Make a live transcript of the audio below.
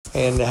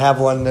and have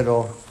one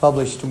that'll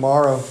publish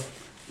tomorrow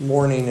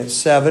morning at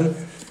 7.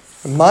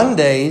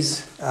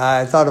 Mondays,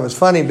 I thought it was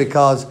funny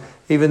because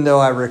even though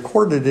I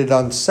recorded it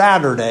on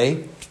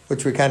Saturday,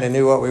 which we kind of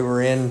knew what we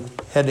were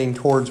heading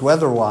towards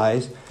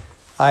weather-wise,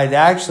 I've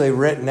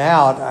written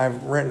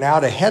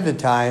out ahead of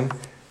time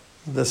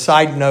the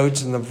side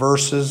notes and the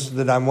verses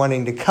that I'm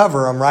wanting to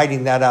cover. I'm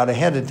writing that out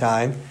ahead of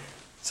time.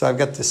 So I've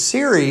got the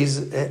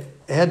series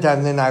ahead of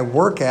time, then I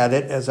work at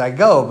it as I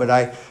go.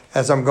 But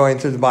as I'm going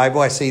through the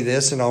Bible, I see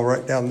this, and I'll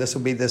write down this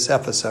will be this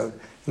episode.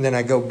 And then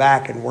I go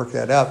back and work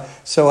that up.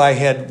 So I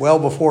had, well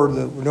before we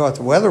knew what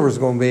the weather was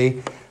going to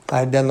be, I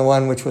had done the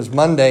one which was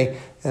Monday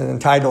and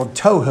entitled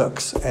Toe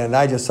Hooks. And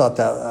I just thought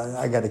that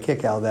I got a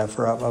kick out of that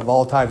of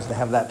all times to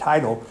have that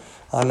title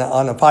on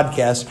a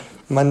podcast.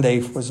 Monday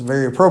was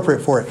very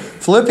appropriate for it.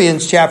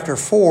 Philippians chapter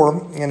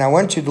 4, and I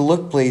want you to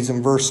look, please,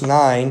 in verse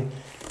 9.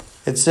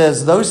 It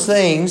says, "Those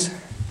things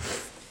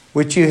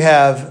which you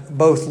have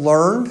both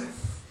learned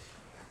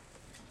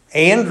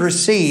and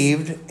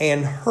received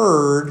and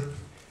heard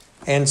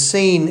and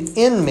seen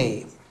in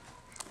me,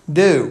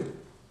 do,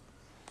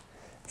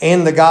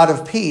 and the God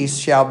of peace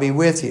shall be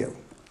with you."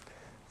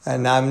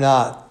 And I'm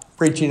not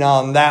preaching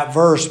on that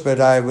verse, but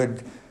I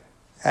would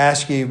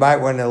ask you might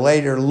want to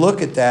later look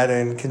at that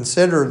and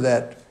consider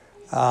that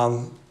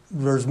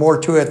there's more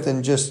to it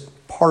than just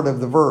part of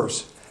the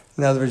verse.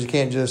 In other words, you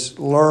can't just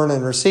learn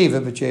and receive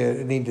it, but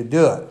you need to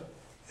do it.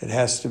 It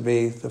has to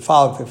be the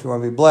follow-up. If you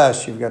want to be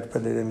blessed, you've got to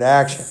put it into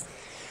action.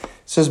 It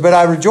says, "But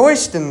I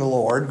rejoiced in the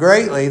Lord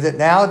greatly that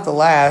now at the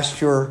last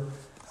your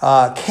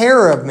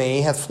care of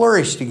me hath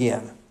flourished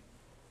again,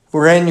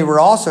 wherein you were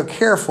also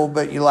careful,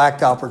 but you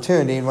lacked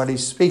opportunity." And what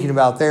he's speaking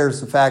about there is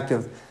the fact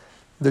of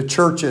the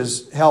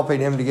churches helping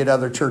him to get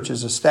other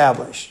churches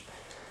established.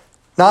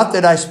 "Not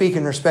that I speak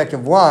in respect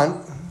of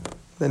one,"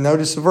 then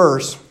notice the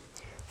verse,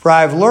 "for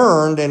I have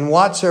learned in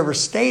whatsoever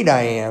state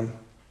I am,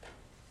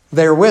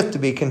 therewith to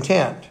be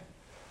content.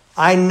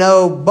 I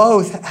know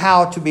both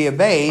how to be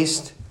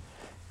abased,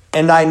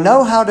 and I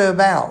know how to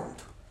abound.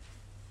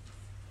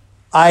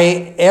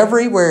 I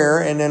everywhere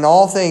and in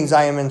all things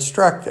I am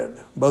instructed,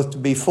 both to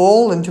be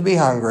full and to be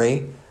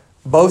hungry,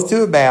 both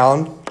to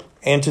abound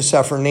and to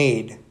suffer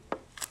need."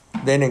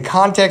 Then in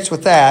context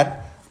with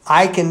that,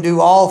 I can do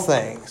all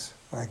things.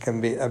 I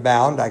can be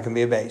abound, I can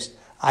be abased.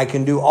 I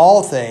can do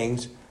all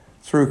things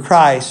through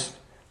Christ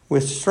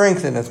which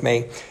strengtheneth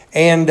me.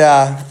 And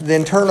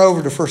then turn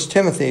over to 1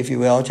 Timothy, if you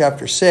will,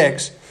 chapter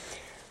 6.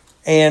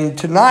 And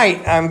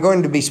tonight I'm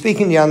going to be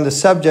speaking to you on the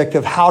subject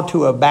of how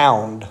to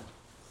abound.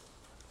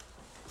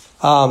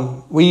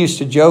 We used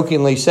to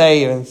jokingly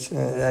say, and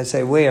I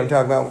say we, I'm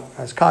talking about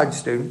as a college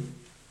student,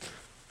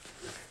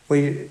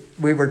 we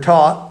were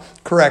taught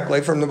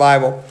correctly from the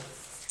Bible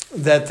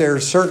that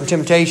there's certain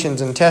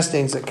temptations and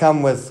testings that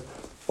come with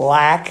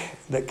lack,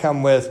 that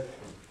come with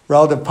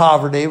relative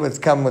poverty,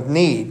 that come with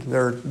need.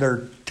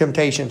 They're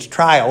temptations,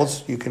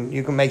 trials. You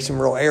can make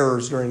some real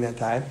errors during that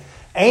time.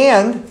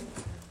 And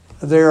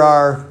there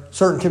are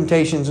certain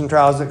temptations and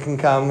trials that can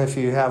come if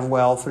you have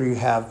wealth or you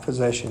have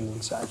possessions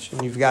and such.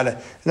 And you've got to,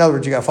 in other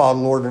words, you've got to follow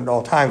the Lord at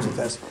all times with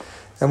this.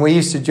 And we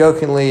used to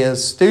jokingly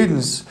as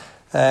students,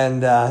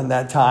 and in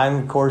that time,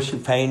 of course,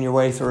 you're paying your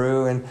way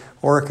through and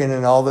working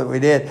and all that we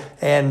did.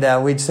 And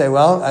we'd say,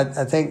 well,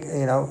 I think,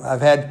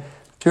 I've had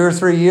 2 or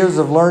 3 years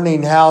of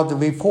learning how to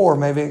be poor.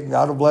 Maybe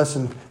God will bless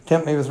and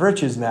tempt me with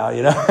riches now,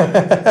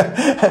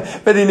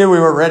 But he knew we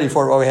weren't ready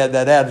for it while we had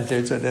that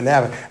attitude, so it didn't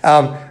happen.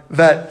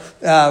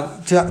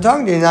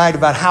 Talking to you tonight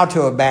about how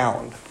to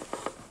abound.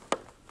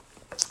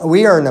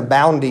 We are an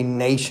abounding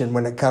nation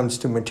when it comes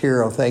to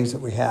material things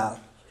that we have.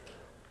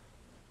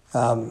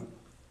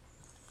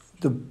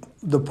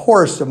 The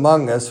poorest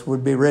among us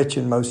would be rich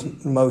in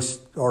most,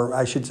 or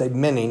I should say,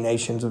 many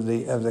nations of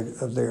the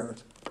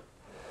earth.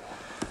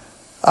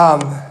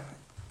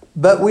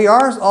 But we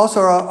are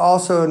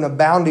also an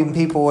abounding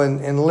people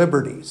in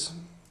liberties,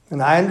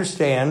 and I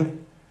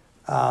understand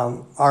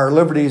our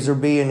liberties are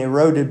being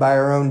eroded by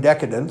our own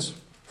decadence,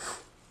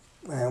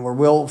 and we're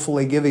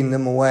willfully giving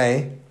them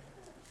away,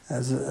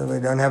 as we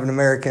don't have an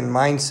American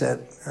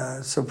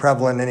mindset so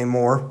prevalent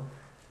anymore,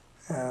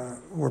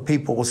 where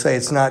people will say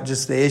it's not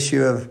just the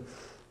issue of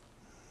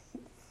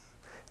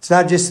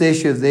the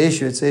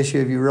issue, it's the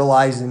issue of you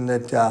realizing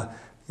that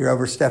you're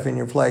overstepping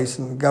your place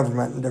in the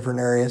government in different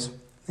areas,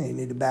 and you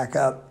need to back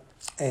up.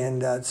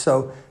 And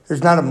so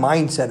there's not a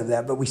mindset of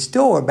that, but we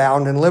still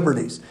abound in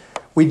liberties.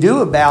 We do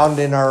abound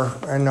in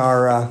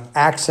our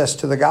access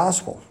to the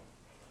gospel,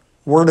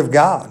 Word of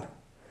God.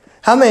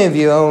 How many of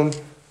you own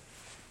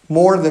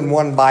more than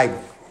one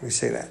Bible? We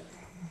see that.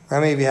 How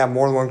many of you have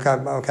more than one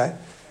kind? Okay.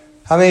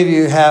 How many of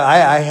you have,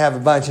 I have a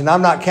bunch, and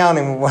I'm not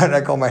counting what I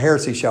call my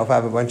heresy shelf. I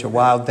have a bunch of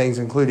wild things,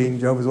 including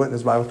Jehovah's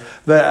Witness Bibles.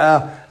 But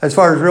as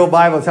far as real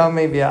Bibles, how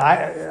many of you,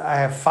 I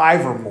have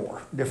 5 or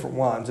more different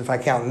ones. If I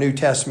count New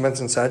Testaments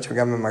and such, I've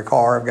got them in my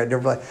car, I've got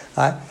different,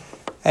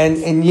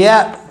 and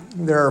yet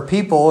there are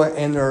people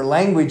and there are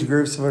language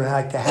groups that would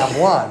like to have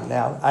one.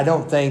 Now, I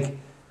don't think,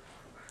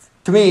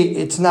 to me,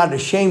 it's not a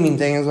shaming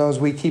thing as long as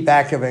we keep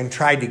active and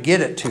try to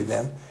get it to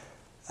them.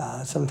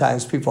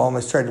 Sometimes people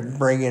almost try to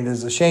bring it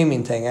as a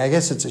shaming thing. I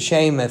guess it's a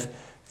shame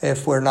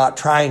if we're not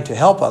trying to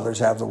help others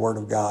have the Word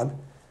of God.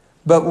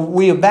 But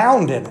we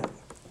abound in it.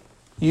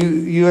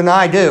 You and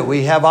I do.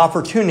 We have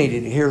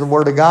opportunity to hear the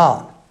Word of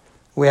God.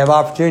 We have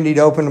opportunity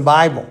to open the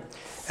Bible.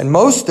 And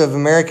most of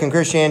American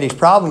Christianity's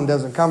problem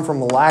doesn't come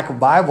from a lack of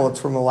Bible. It's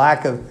from a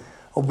lack of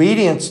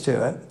obedience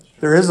to it.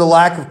 There is a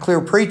lack of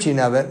clear preaching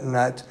of it. And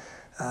that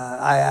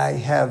I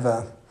have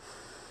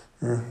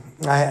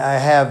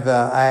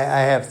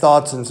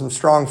thoughts and some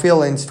strong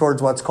feelings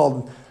towards what's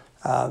called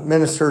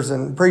ministers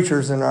and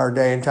preachers in our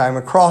day and time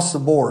across the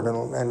board,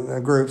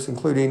 and groups,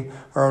 including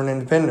our own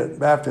independent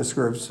Baptist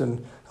groups,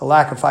 and a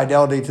lack of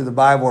fidelity to the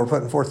Bible or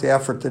putting forth the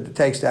effort that it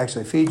takes to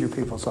actually feed your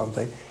people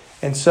something.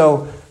 And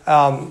so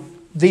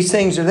these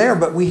things are there,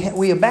 but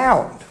we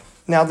abound.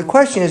 Now the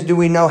question is, do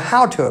we know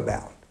how to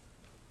abound?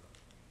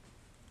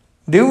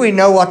 Do we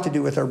know what to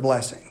do with our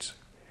blessings?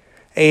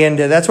 And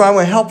that's what I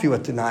want to help you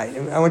with tonight.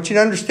 I want you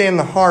to understand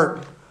the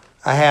heart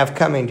I have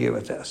coming to you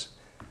with this.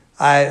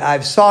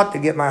 I've sought to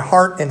get my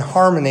heart in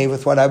harmony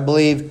with what I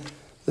believe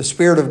the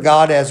Spirit of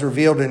God as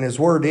revealed in His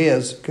Word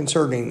is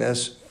concerning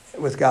this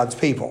with God's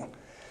people.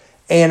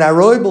 And I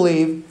really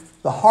believe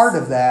the heart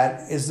of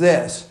that is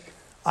this.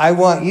 I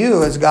want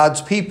you as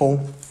God's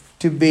people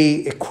to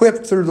be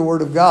equipped through the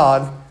Word of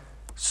God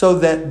so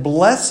that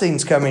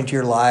blessings coming to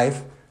your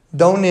life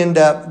don't end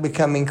up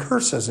becoming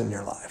curses in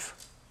your life.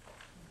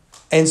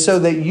 And so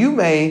that you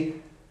may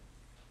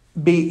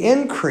be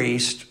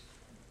increased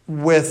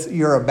with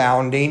your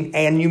abounding,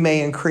 and you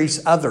may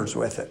increase others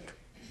with it.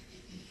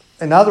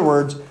 In other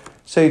words,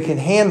 so you can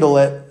handle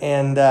it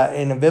and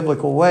in a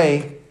biblical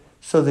way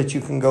so that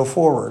you can go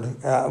forward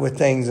with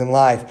things in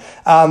life.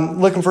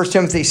 Look in 1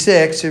 Timothy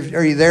 6.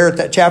 Are you there at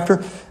that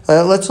chapter?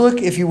 Let's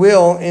look, if you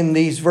will, in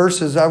these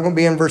verses. I'm going to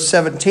be in verse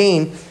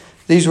 17.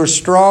 These were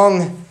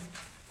strong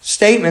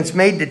statements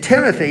made to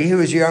Timothy, who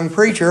was a young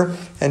preacher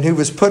and who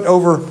was put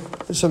over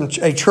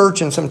a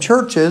church and some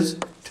churches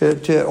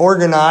to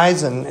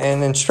organize and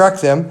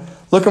instruct them.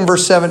 Look in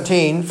verse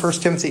 17, 1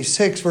 Timothy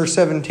 6, verse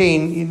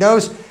 17. You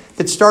notice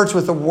it starts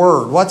with a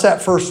word. What's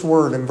that first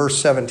word in verse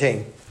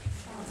 17?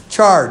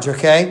 Charge,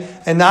 okay?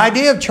 And the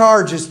idea of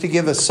charge is to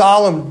give a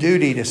solemn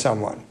duty to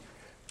someone.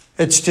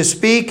 It's to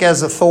speak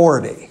as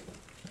authority.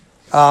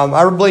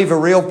 I believe a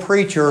real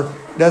preacher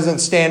doesn't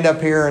stand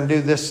up here and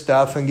do this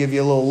stuff and give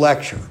you a little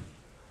lecture.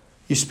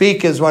 You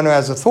speak as one who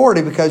has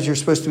authority because you're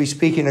supposed to be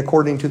speaking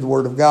according to the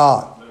Word of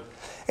God.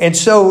 And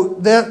so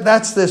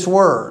that's this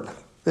word.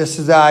 This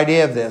is the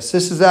idea of this.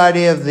 This is the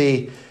idea of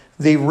the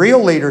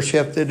real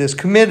leadership that is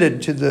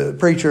committed to the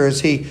preacher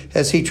as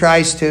he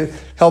tries to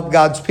help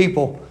God's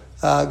people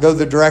go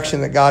the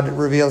direction that God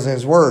reveals in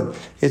His Word.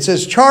 It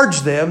says,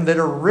 charge them that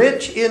are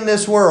rich in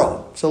this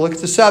world. So look at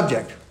the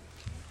subject.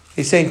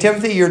 He's saying,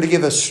 Timothy, you're to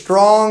give a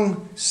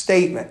strong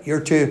statement.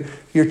 You're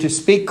to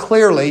speak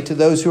clearly to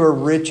those who are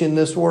rich in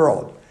this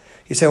world.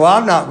 You say, well,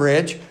 I'm not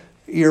rich.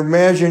 You're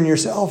measuring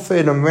yourself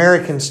in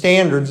American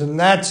standards, and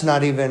that's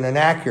not even an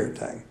accurate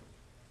thing.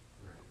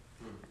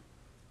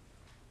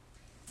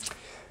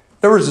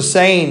 There was a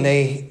saying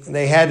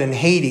they had in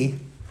Haiti.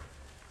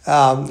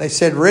 They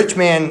said, rich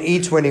man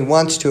eats when he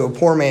wants to, a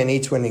poor man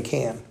eats when he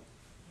can.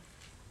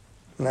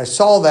 And I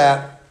saw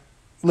that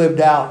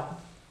lived out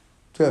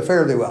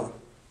fairly well.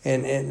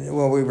 And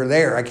when we were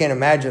there, I can't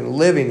imagine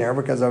living there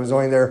because I was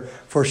only there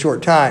for a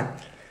short time.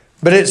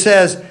 But it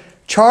says,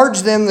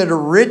 charge them that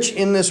are rich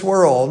in this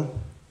world,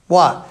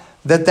 what?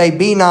 That they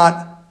be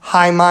not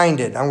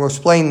high-minded. I'm going to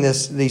explain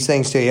these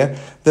things to you.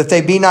 That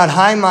they be not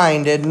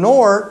high-minded,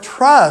 nor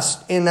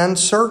trust in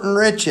uncertain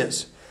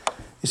riches.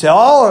 You say,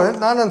 oh, it's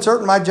not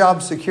uncertain, my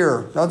job's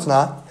secure. No, it's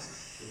not.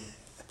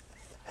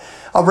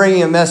 I'll bring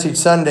you a message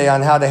Sunday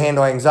on how to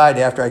handle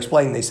anxiety after I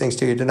explain these things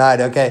to you tonight,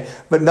 okay?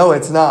 But no,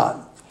 it's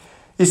not.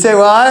 You say,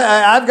 well,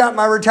 I've got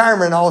my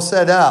retirement all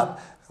set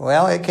up.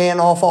 Well, it can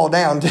all fall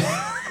down.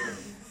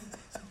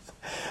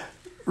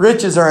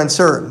 Riches are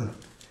uncertain.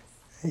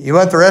 You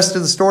want the rest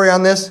of the story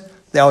on this?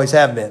 They always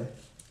have been.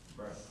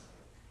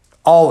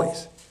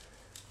 Always.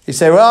 You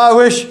say, well, I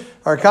wish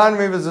our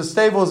economy was as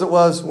stable as it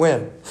was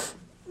when?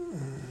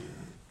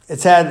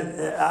 It's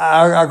had,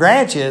 I'll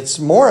grant you, it's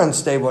more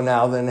unstable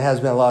now than it has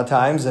been a lot of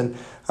times. And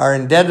our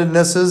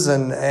indebtednesses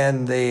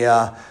and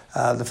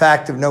the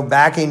fact of no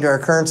backing to our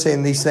currency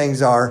and these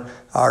things are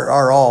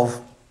all,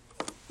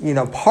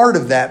 part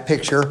of that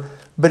picture.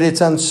 But it's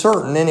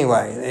uncertain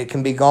anyway. It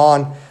can be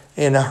gone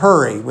in a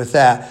hurry with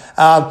that.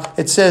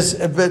 It says,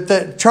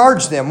 but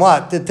charge them,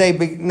 what? That they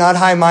be not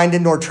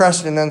high-minded nor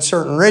trust in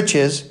uncertain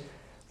riches.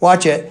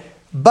 Watch it.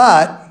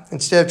 But,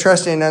 instead of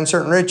trusting in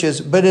uncertain riches,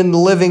 but in the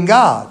living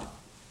God,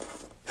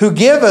 who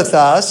giveth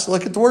us,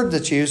 look at the word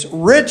that's used,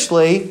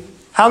 richly,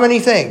 how many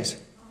things?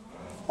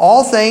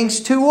 All things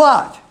to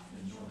what?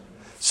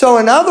 So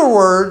in other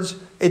words,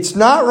 it's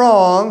not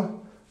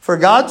wrong for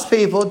God's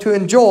people to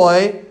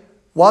enjoy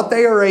what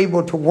they are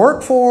able to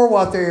work for,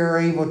 what they are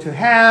able to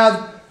have,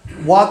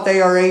 what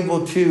they are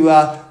able to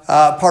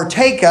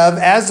partake of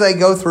as they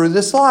go through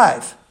this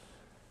life.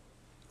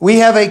 We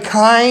have a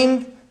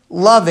kind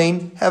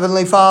loving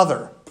Heavenly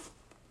Father.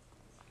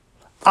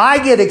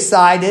 I get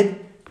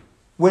excited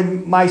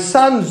when my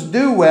sons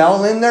do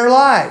well in their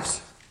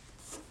lives.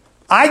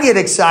 I get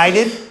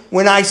excited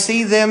when I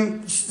see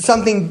them,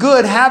 something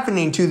good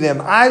happening to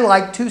them. I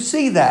like to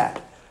see that.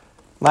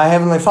 My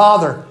Heavenly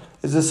Father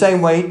is the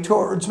same way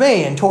towards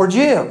me and towards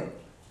you.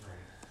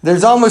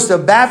 There's almost a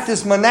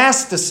Baptist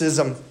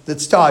monasticism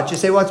that's taught. You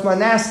say, what's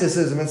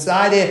monasticism? It's the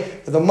idea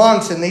of the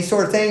monks and these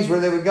sort of things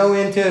where they would go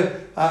into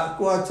a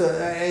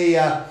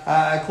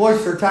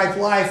cloister-type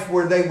life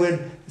where they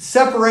would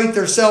separate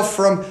themselves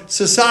from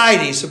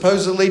society,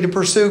 supposedly to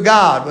pursue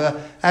God. Well,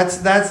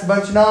 that's a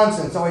bunch of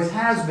nonsense. Always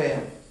has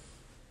been.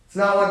 It's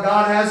not what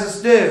God has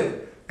us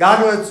do.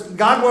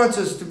 God wants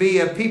us to be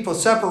a people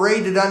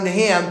separated unto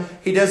Him.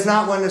 He does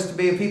not want us to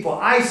be a people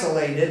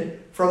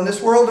isolated from this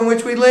world in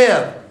which we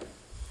live.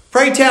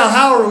 Pray tell,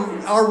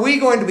 how are we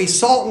going to be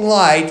salt and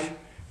light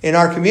in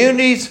our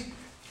communities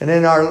and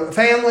in our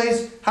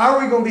families? How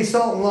are we going to be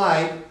salt and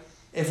light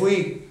if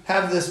we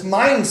have this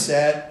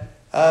mindset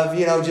of,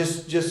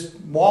 just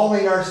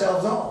walling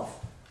ourselves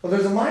off? Well,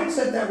 there's a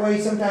mindset that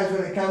way sometimes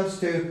when it comes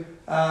to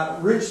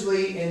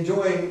richly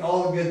enjoying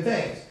all the good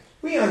things.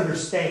 We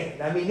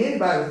understand. I mean,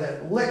 anybody with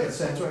a lick of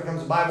sense when it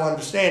comes to Bible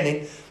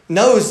understanding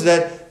knows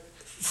that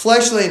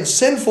fleshly and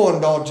sinful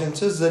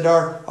indulgences that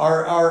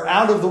are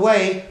out of the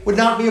way would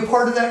not be a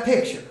part of that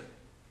picture.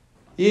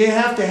 You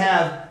have to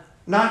have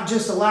not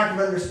just a lack of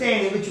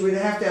understanding, but you would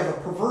have to have a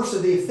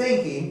perversity of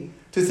thinking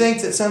to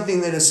think that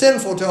something that is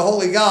sinful to a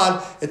holy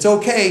God, it's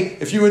okay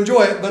if you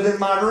enjoy it, but in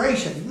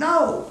moderation.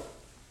 No.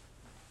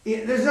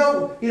 There's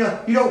no,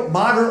 you don't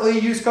moderately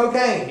use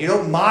cocaine. You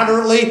don't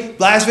moderately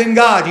blaspheme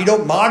God. You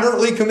don't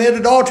moderately commit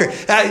adultery.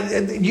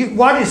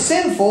 What is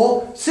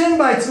sinful, sin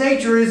by its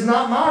nature is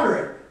not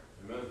moderate.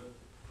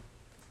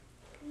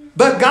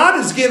 But God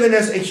has given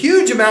us a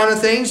huge amount of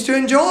things to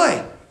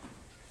enjoy.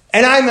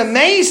 And I'm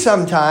amazed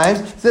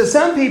sometimes that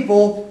some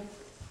people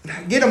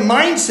get a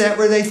mindset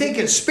where they think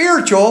it's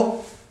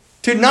spiritual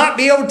to not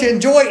be able to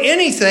enjoy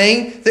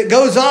anything that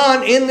goes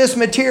on in this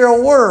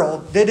material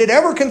world. Did it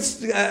ever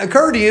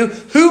occur to you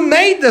who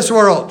made this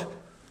world?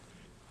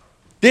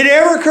 Did it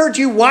ever occur to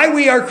you why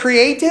we are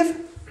creative?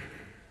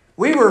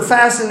 We were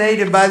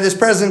fascinated by this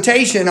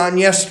presentation on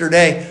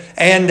yesterday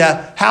and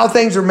how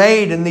things are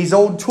made and these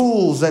old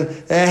tools. And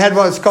it had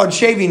what's called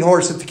shaving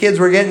horse that the kids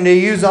were getting to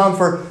use on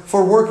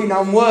for working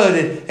on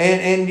wood.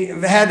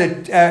 And had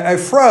a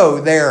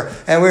fro there.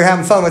 And we were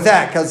having fun with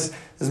that because,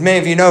 as many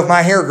of you know, if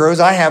my hair grows,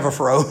 I have a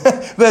fro.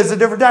 But it's a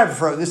different type of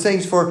fro. This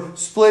thing's for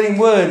splitting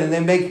wood and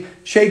then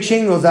shake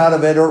shingles out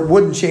of it, or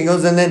wooden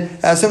shingles, and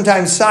then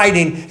sometimes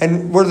siding,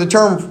 and where the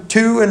term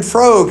to and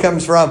fro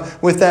comes from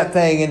with that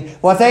thing. And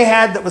what they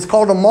had that was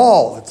called a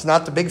maul. It's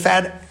not the big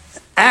fat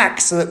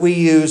axe that we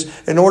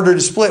use in order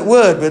to split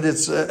wood, but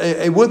it's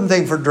a wooden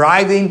thing for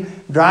driving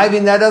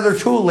that other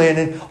tool in.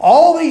 And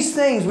all these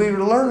things we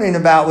were learning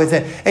about with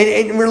it.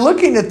 And we're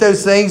looking at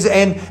those things,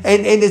 and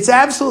it's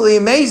absolutely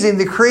amazing,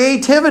 the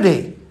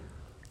creativity.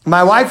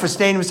 My wife was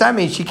standing beside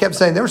me and she kept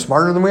saying they were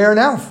smarter than we are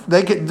now.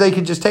 They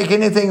could just take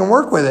anything and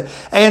work with it.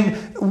 And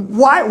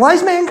why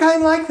is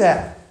mankind like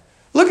that?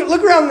 Look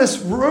around this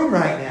room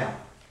right now.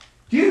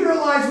 Do you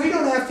realize we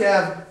don't have to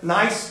have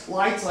nice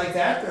lights like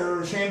that,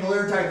 or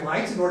chandelier type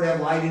lights in order to have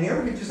light in here?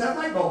 We can just have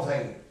light bulbs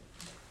hanging.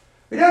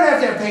 We don't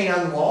have to have paint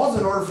on the walls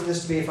in order for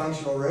this to be a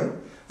functional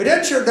room. We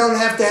sure don't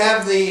have to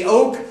have the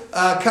oak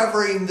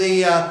covering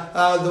the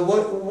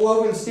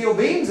woven steel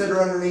beams that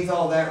are underneath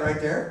all that right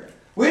there.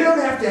 We don't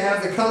have to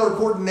have the color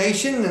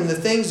coordination and the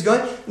things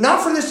going.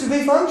 Not for this to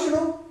be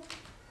functional.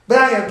 But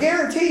I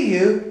guarantee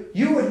you,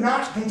 you would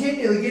not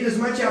continually get as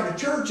much out of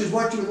church as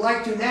what you would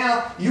like to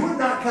now. You would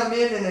not come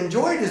in and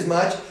enjoy it as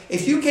much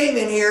if you came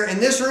in here and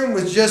this room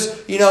was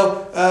just,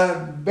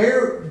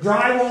 bare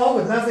drywall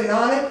with nothing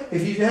on it.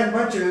 If you had a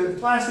bunch of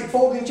plastic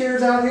folding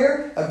chairs out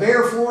here, a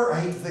bare floor.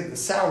 I hate to think the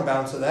sound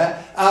bounce of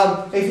that.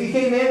 If you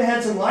came in and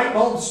had some light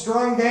bulbs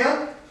strung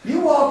down, you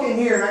walk in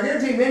here, and I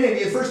guarantee many of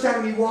you, the first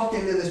time you walked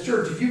into this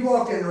church, if you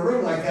walked into a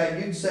room like that,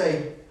 you'd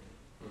say,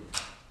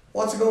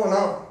 what's going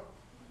on?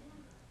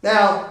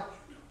 Now,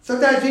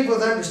 sometimes people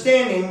with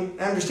understand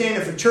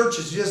if a church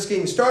is just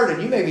getting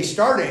started, you may be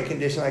started in a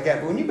condition like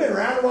that. But when you've been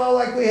around a while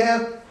like we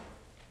have,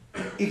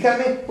 you come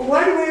in, well,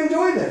 why do we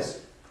enjoy this?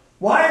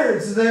 Why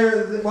is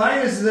there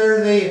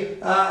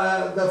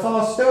the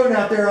false stone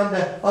out there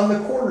on the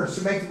corners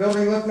to make the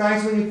building look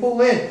nice when you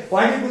pull in?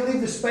 Why did we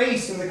leave the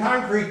space and the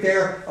concrete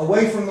there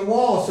away from the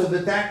wall so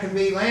that can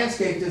be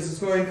landscaped as it's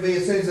going to be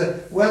as soon as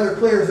the weather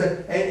clears,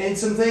 and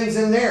some things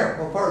in there?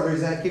 Well, part of the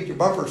reason that keeps your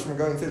bumpers from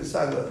going through the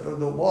side of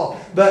the wall.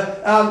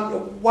 But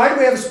why do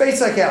we have a space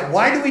like that?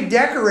 Why do we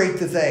decorate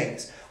the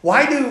things?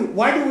 Why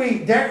do we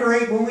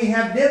decorate when we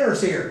have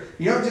dinners here?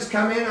 You don't just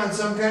come in on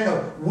some kind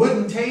of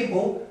wooden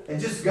table and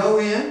just go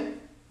in.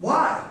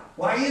 Why?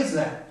 Why is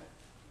that?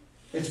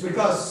 It's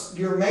because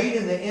you're made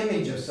in the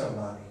image of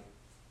somebody.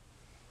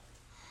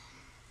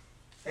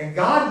 And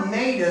God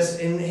made us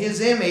in His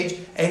image,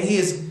 and He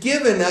has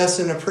given us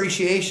an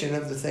appreciation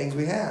of the things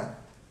we have.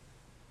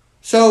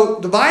 So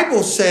the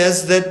Bible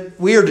says that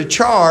we are to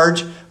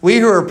charge, we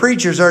who are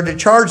preachers are to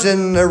charge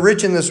them the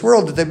rich in this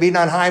world that they be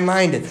not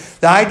high-minded.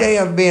 The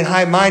idea of being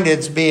high-minded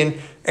is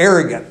being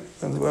arrogant,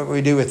 is what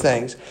we do with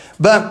things.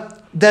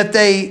 But that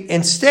they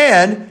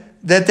instead,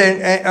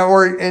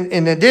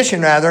 in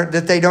addition rather,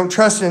 that they don't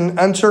trust in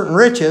uncertain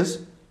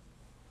riches.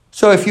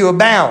 So if you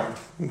abound,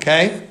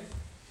 okay,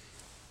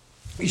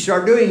 you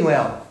start doing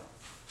well.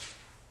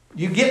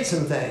 You get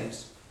some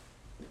things.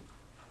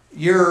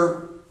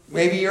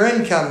 Maybe your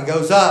income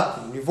goes up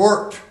and you've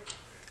worked.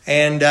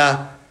 And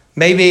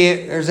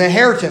maybe there's an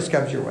inheritance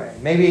comes your way.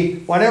 Maybe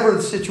whatever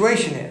the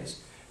situation is.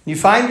 You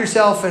find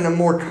yourself in a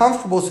more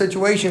comfortable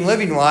situation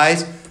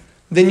living-wise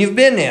than you've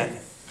been in.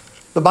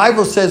 The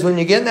Bible says when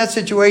you get in that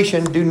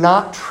situation, do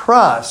not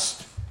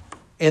trust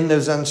in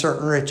those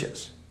uncertain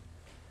riches.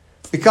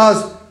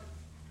 Because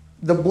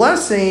the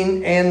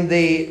blessing and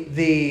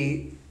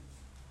the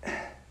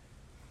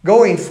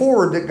going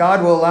forward that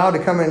God will allow to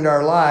come into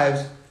our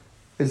lives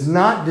is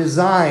not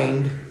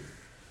designed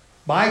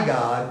by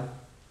God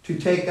to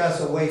take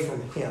us away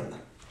from Him.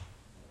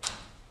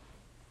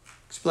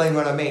 Explain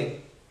what I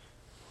mean.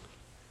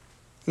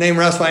 The name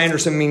Russell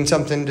Anderson means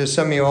something to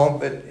some of you all,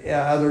 but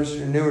others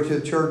are newer to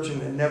the church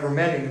and have never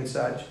met him and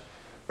such.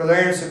 Brother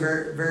Anderson,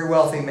 very, very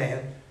wealthy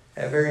man,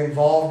 very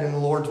involved in the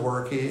Lord's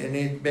work.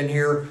 He'd been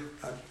here,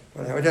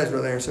 what does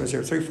Brother Anderson was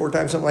here 3-4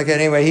 times, something like that.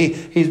 Anyway,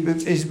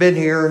 he's been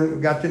here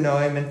and got to know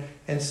him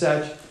and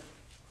such.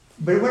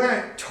 But when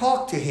I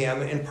talked to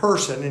him in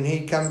person, and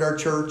he'd come to our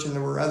church, and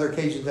there were other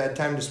occasions I had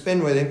time to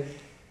spend with him,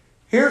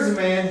 here's a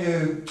man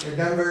who had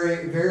done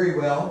very, very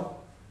well.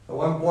 At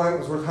one point,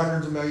 was worth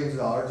hundreds of millions of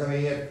dollars. I mean,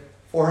 he had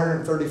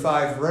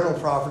 435 rental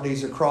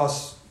properties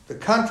across the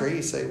country.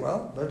 You say,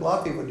 well, there's a lot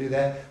of people who do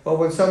that. Well,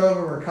 when some of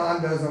them were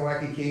condos in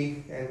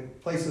Waikiki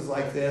and places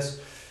like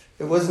this,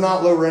 it was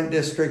not low rent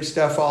district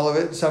stuff, all of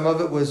it. Some of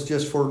it was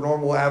just for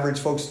normal average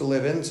folks to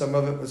live in. Some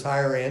of it was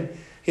higher end.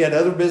 He had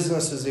other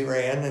businesses he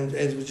ran, and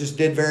it just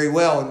did very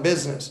well in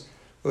business.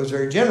 He was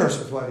very generous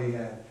with what he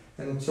had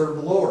and served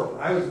the Lord.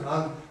 I was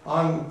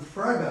on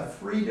probably about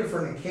 3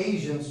 different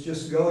occasions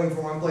just going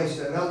from one place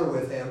to another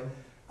with him.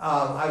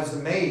 I was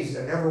amazed.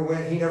 He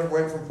never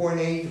went from point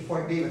A to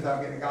point B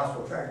without getting a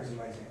gospel tract in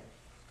my hand.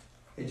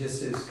 It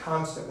just is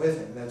constant with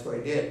him. That's what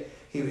he did.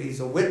 He's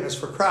a witness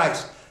for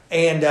Christ.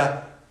 And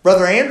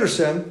Brother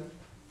Anderson,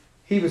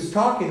 he was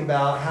talking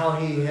about how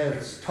he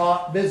has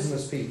taught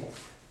business people.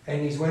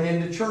 And he's went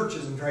into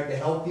churches and tried to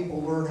help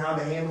people learn how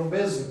to handle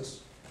business.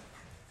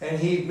 And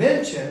he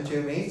mentioned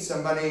to me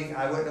somebody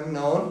I wouldn't have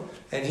known,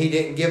 and he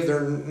didn't give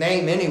their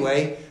name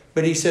anyway,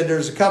 but he said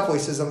there's a couple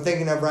he says I'm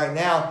thinking of right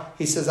now.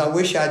 He says, I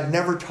wish I'd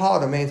never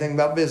taught him anything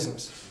about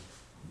business.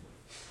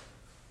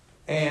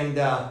 And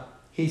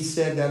he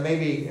said,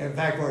 maybe, in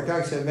fact, when we were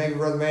talking, he said, maybe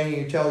Brother Manny,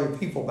 you tell your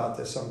people about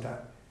this sometime.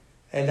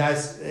 And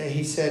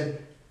he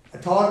said, I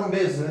taught them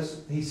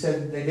business. He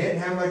said they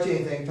didn't have much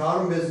anything, taught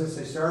them business.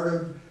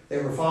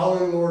 They were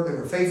following the Lord, they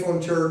were faithful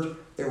in church,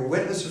 they were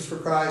witnesses for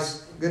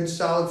Christ, good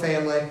solid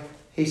family.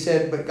 He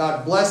said, but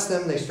God blessed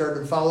them. They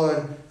started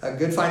following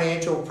good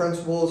financial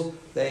principles.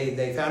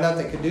 They found out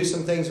they could do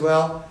some things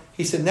well.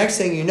 He said, next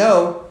thing you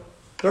know,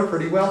 they're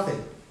pretty wealthy.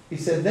 He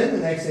said, then the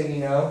next thing you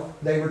know,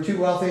 they were too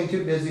wealthy and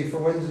too busy for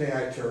Wednesday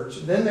night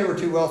church. Then they were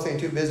too wealthy and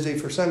too busy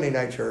for Sunday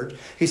night church.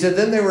 He said,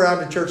 then they were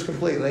out of church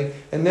completely.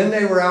 And then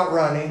they were out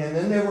running. And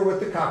then they were with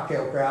the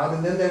cocktail crowd.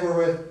 And then they were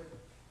with...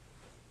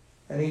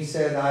 And he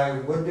said, I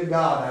would to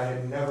God I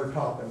had never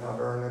taught them how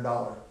to earn a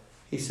dollar.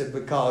 He said,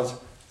 because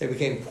they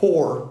became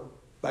poor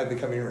by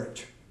becoming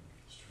rich.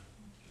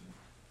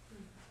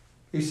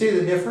 You see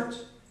the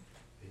difference?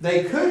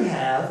 They could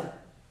have,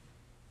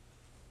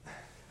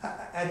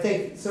 I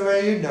think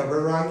somebody you'd know,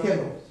 Brother Ron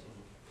Kendall.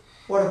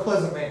 What a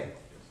pleasant man.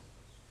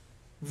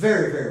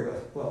 Very, very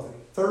wealthy.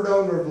 3rd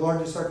owner of the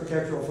largest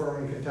architectural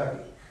firm in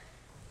Kentucky.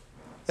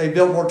 They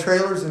built more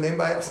trailers than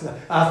anybody else.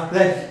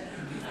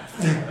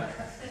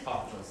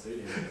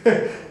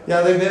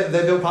 Yeah,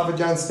 they built Papa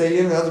John's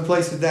Stadium and other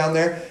places down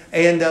there.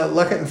 And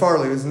Luckett and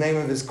Farley was the name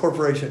of his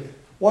corporation.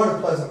 What a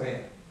pleasant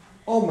man.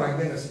 Oh my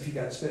goodness, if you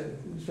got to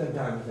spend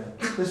time with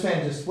him. This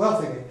man is just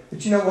wealthy.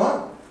 But you know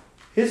what?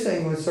 His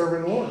thing was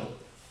serving the Lord.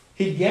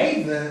 He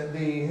gave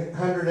the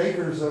 100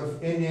 acres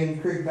of Indian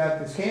Creek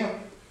Baptist Camp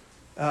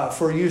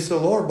for use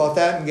of the Lord. Bought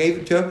that and gave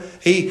it to him.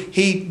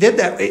 He did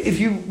that. If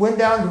you went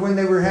down to when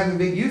they were having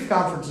big youth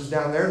conferences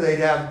down there, they'd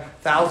have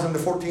 1,000 to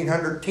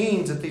 1,400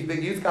 teens at these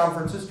big youth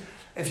conferences.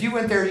 If you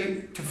went there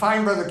to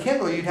find Brother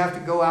Kendall, you'd have to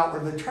go out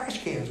where the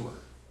trash cans were.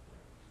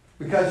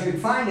 Because you'd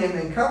find him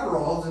in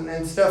coveralls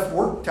and stuff,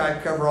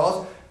 work-type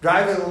coveralls,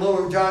 driving a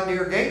little John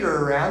Deere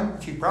Gator around,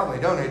 which he probably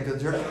donated to the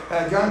church,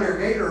 John Deere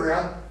Gator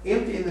around,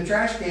 emptying the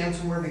trash cans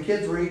from where the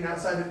kids were eating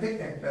outside the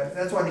picnic.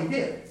 That's what he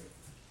did.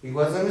 He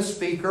wasn't a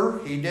speaker.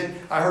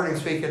 I heard him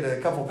speak at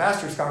a couple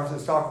pastors'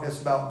 conferences talking to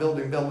us about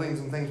building buildings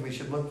and things we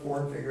should look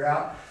for and figure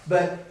out.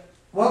 But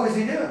what was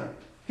he doing?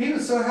 He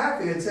was so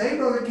happy. He'd say, hey,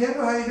 Brother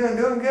Kendall, how you doing?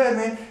 Doing good,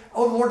 man.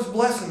 Oh, the Lord's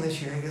blessing this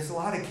year. He gets a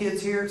lot of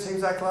kids here. It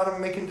seems like a lot of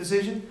them making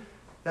decisions.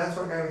 That's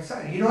what got him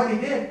excited. You know what he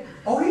did?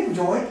 Oh, he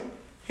enjoyed.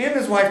 He and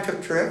his wife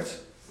took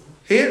trips.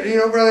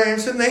 Brother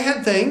Anderson, they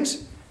had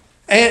things.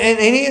 And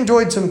he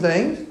enjoyed some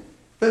things.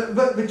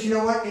 But you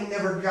know what? It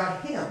never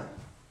got him.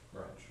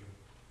 Right,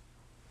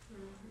 true.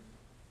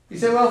 You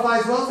say, well, if I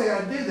was wealthy,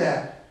 I'd do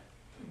that.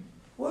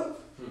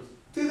 What?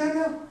 Do that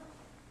now.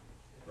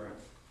 Right.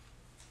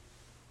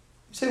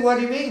 You say, what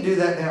do you mean do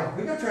that now?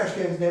 We got trash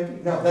cans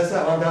empty. No, that's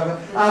not what I'm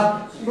talking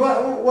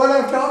about. What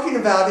I'm talking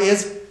about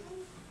is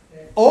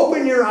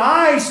open your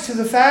eyes to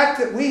the fact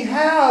that we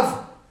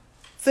have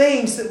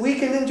things that we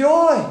can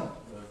enjoy.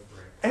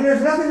 And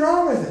there's nothing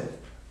wrong with it.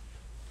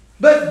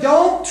 But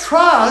don't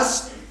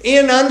trust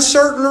in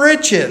uncertain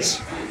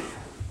riches.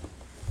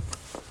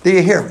 Do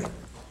you hear me?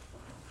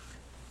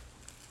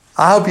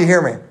 I hope you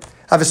hear me. I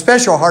have a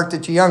special heart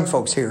that you young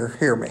folks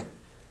hear me. And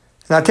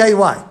I'll tell you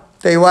why. I'll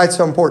tell you why it's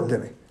so important to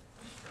me.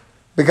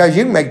 Because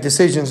you can make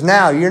decisions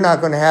now. You're not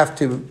going to have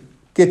to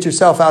get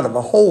yourself out of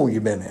a hole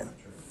you've been in.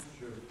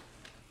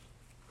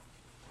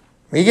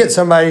 You get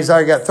somebody who's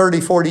already got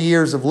 30, 40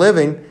 years of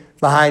living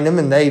behind them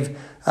and they've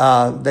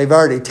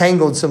already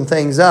tangled some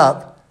things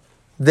up,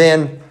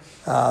 then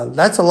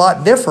that's a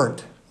lot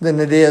different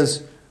than it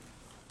is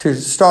to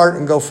start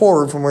and go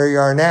forward from where you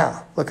are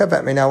now. Look up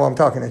at me now while I'm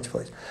talking at you,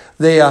 please.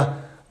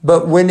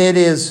 But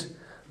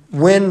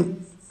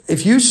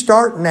if you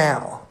start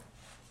now,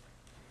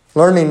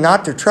 learning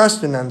not to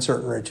trust in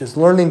uncertain riches,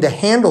 learning to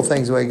handle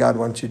things the way God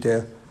wants you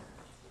to,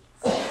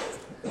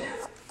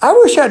 I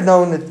wish I'd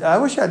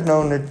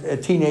known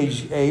at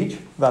teenage age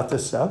about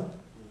this stuff.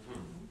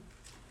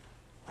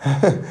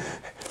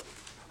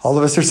 All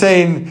of us are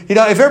saying, if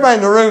everybody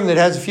in the room that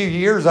has a few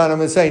years on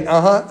them is saying,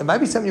 it might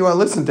be something you want to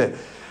listen to.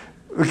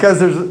 Because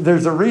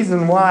there's a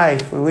reason why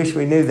we wish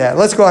we knew that.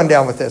 Let's go on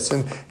down with this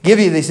and give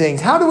you these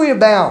things. How do we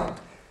abound?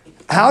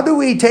 How do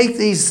we take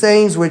these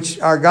things which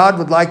our God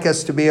would like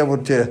us to be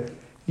able to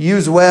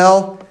use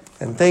well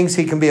and things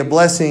He can be a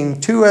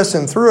blessing to us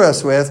and through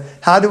us with?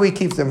 How do we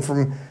keep them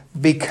from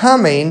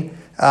becoming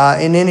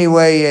in any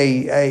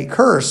way a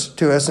curse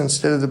to us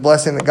instead of the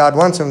blessing that God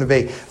wants them to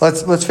be?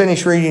 Let's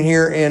finish reading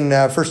here in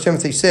 1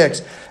 Timothy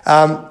 6.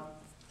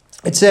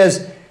 It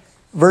says,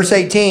 verse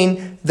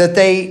 18, that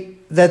they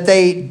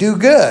do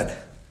good.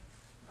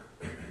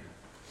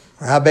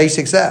 How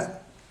basic's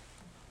that?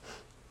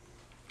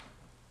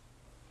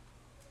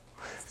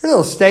 There's a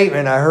little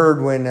statement I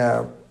heard when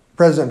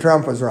President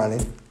Trump was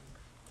running,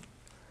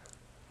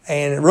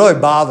 and it really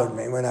bothered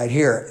me when I'd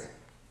hear it.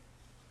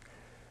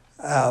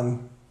 I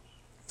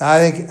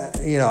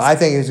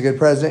think he's a good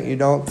president. You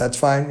don't, that's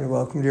fine. You're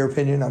welcome to your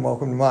opinion. I'm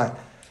welcome to mine.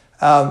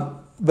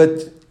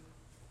 But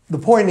the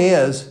point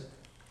is,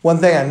 one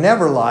thing I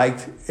never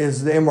liked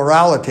is the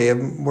immorality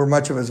of where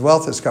much of his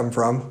wealth has come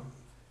from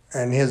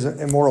and his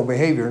immoral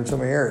behavior in so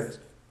many areas.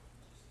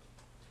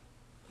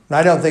 And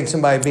I don't think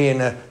somebody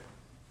being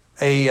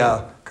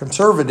a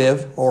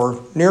conservative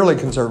or nearly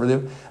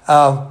conservative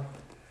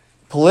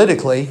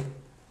politically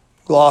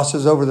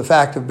glosses over the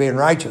fact of being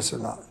righteous or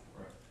not.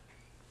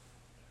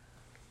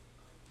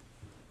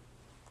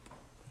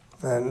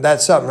 And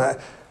that's something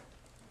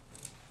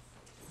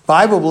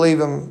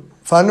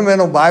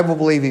fundamental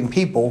Bible-believing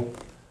people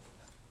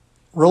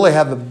really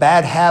have a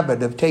bad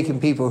habit of taking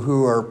people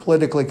who are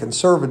politically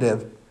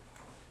conservative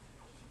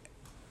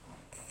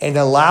and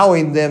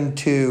allowing them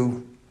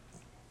to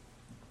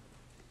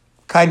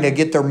kind of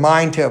get their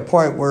mind to a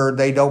point where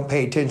they don't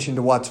pay attention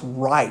to what's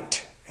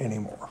right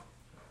anymore.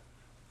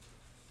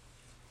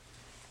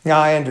 Now,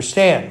 I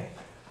understand.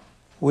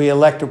 We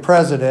elect a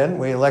president,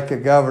 we elect a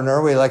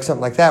governor, we elect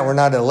something like that. We're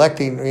not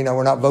electing,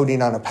 we're not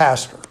voting on a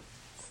pastor.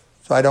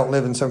 So I don't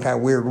live in some kind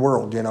of weird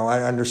world,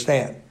 I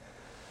understand.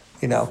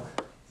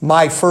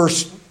 My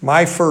first,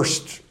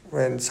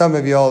 and some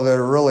of you all that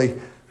are really,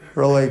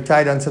 really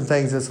tight on some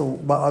things, this will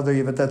bother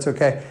you, but that's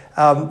okay.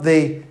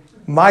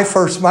 My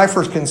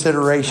first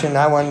consideration,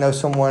 I want to know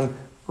someone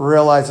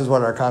realizes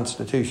what our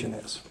Constitution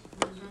is.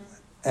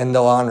 And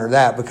they'll honor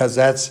that because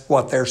that's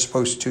what they're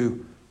supposed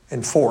to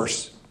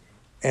enforce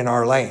in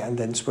our land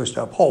and supposed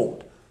to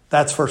uphold.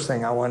 That's the first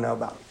thing I want to know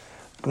about.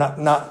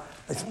 Not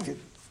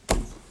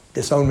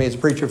disown me as a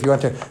preacher if you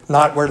want to,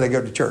 not where they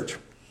go to church.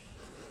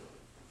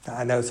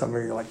 I know some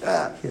of you are like,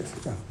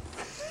 yes.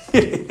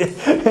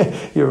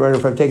 You're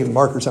wondering if I'm taking the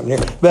mark or something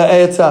here. But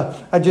it's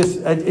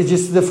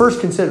just the first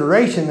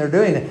consideration they're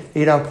doing it.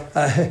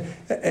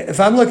 If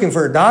I'm looking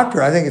for a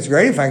doctor, I think it's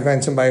great if I can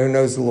find somebody who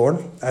knows the Lord.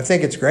 I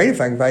think it's great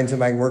if I can find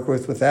somebody I can work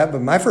with that.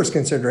 But my first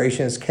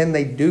consideration is, can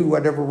they do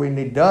whatever we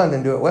need done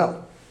and do it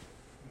well?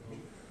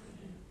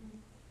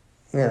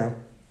 There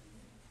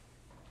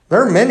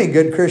are many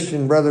good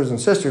Christian brothers and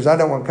sisters I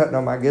don't want cutting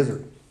on my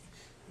gizzard.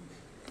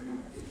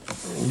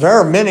 There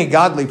are many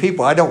godly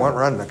people I don't want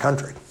running the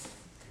country.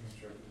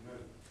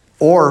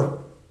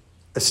 Or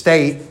a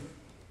state,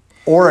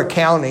 or a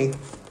county,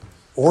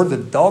 or the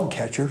dog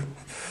catcher.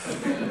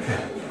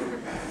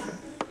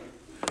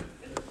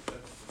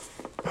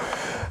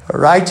 A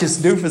righteous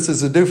doofus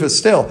is a doofus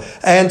still.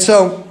 And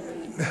so,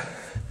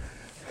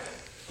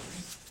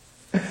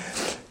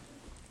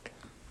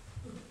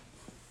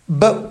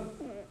 but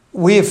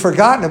we have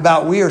forgotten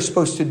about we are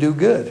supposed to do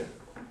good.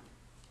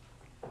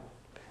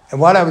 And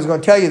what I was going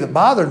to tell you that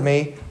bothered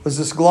me was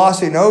this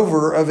glossing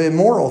over of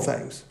immoral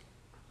things.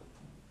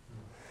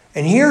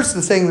 And here's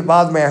the thing that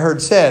bothered me I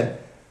heard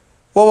said.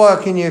 Well,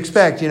 what can you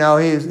expect? You know,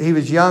 he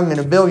was young and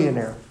a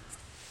billionaire.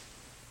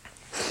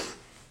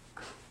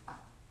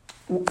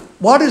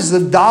 What is the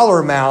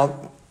dollar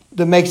amount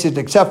that makes it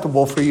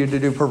acceptable for you to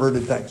do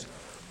perverted things?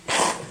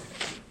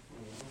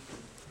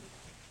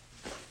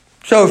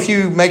 So if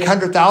you make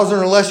 $100,000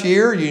 or less a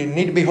year, you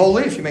need to be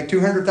holy. If you make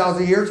 $200,000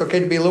 a year, it's okay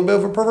to be a little bit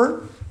of a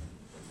pervert.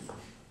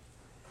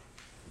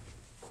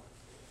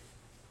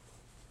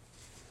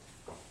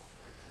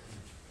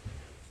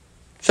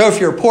 So if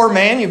you're a poor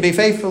man, you be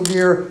faithful to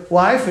your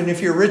wife. And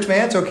if you're a rich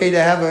man, it's okay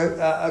to have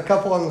a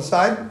couple on the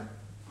side.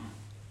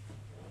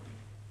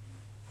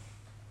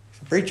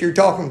 Preacher, you're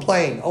talking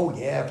plain. Oh,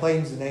 yeah,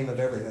 plain's the name of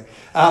everything.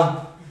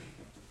 Well,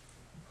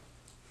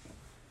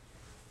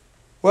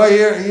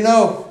 you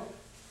know,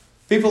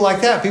 people like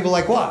that, people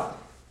like what?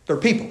 They're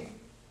people.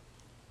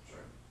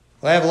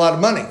 They have a lot of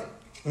money.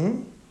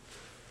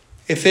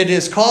 If it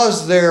has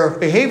caused their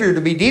behavior to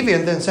be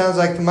deviant, then it sounds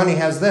like the money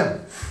has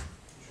them.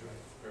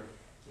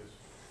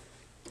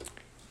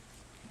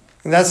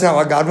 And that's not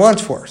what God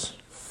wants for us.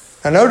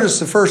 Now notice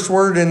the first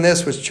word in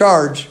this was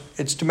charge.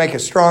 It's to make a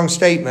strong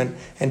statement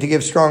and to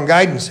give strong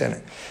guidance in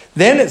it.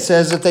 Then it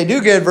says that they do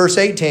good, verse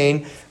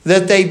 18,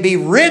 that they be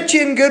rich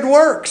in good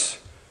works.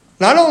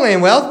 Not only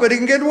in wealth, but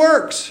in good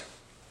works.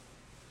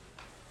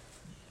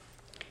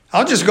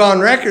 I'll just go on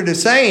record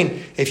as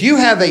saying, if you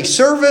have a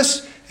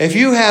service, if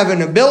you have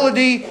an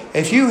ability,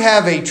 if you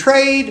have a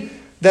trade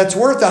that's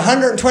worth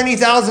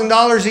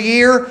 $120,000 a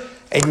year,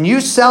 and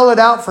you sell it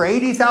out for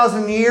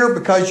 $80,000 a year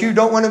because you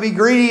don't want to be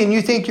greedy and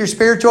you think you're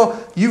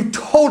spiritual, you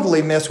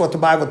totally miss what the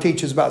Bible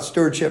teaches about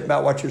stewardship,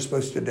 about what you're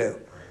supposed to do.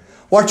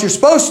 What you're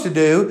supposed to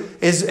do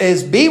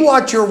is be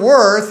what you're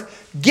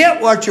worth,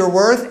 get what you're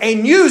worth,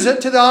 and use it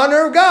to the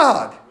honor of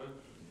God.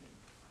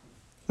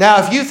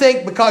 Now, if you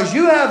think because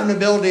you have an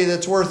ability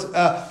that's worth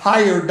a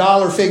higher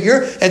dollar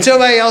figure and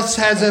somebody else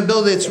has an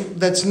ability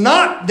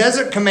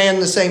doesn't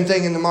command the same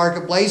thing in the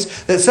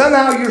marketplace, that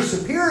somehow you're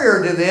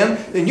superior to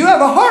them, then you have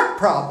a heart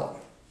problem.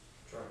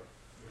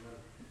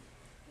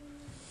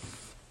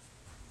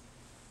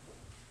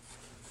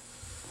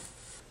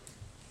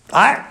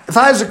 If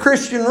I was a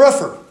Christian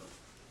roofer,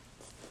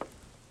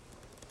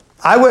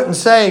 I wouldn't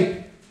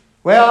say,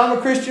 well, I'm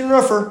a Christian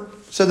roofer,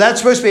 so that's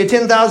supposed to be a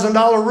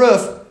 $10,000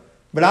 roof.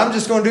 But I'm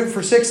just going to do it for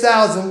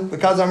 $6,000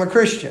 because I'm a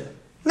Christian.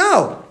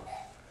 No.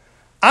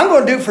 I'm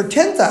going to do it for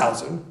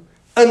 $10,000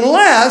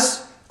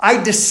 unless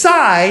I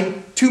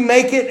decide to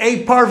make it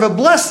a part of a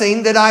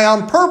blessing that I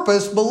on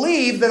purpose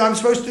believe that I'm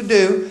supposed to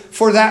do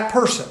for that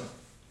person.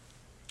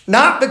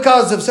 Not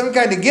because of some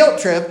kind of guilt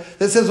trip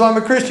that says, well,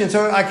 I'm a Christian,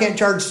 so I can't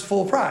charge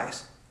full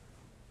price.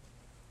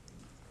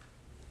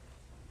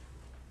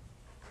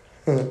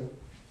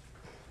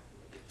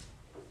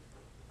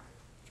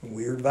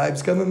 Weird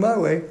vibes coming my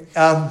way.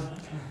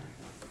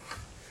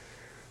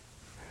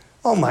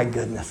 Oh my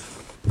goodness.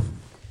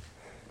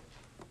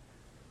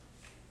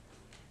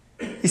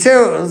 You say,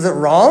 is it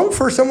wrong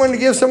for someone to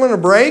give someone a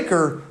break?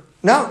 Or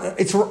no,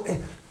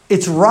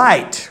 it's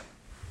right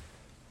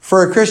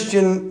for a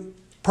Christian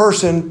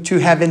person to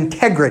have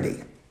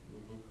integrity,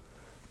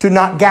 to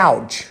not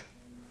gouge,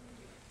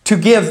 to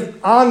give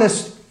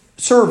honest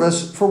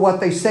service for what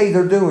they say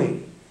they're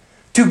doing,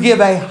 to give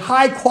a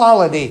high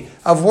quality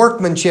of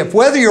workmanship.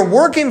 Whether you're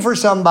working for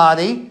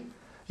somebody,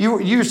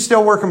 you're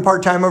still working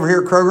part-time over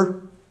here at Kroger?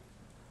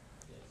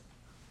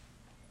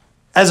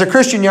 As a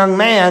Christian young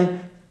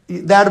man,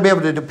 that'll be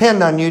able to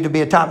depend on you to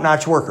be a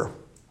top-notch worker.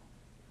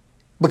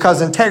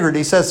 Because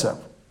integrity says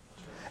so.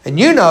 And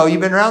you know,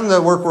 you've been around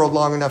the work world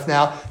long enough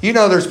now, you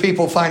know there's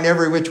people find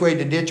every which way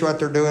to ditch what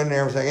they're doing and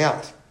everything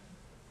else.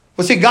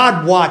 Well, see,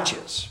 God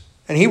watches.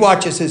 And He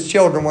watches His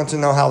children, wants to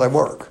know how they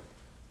work.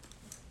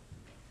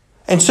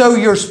 And so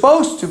you're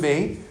supposed to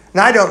be,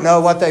 and I don't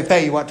know what they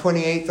pay you, what,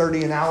 $28,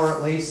 $30 an hour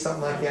at least,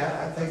 something like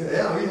that. I think,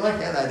 yeah, we like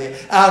that idea.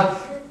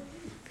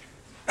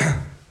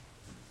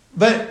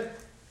 But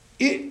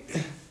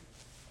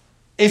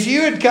if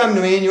you had come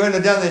to me and you wouldn't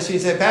have done this, you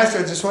said, Pastor,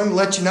 I just wanted to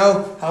let you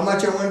know how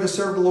much I wanted to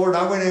serve the Lord.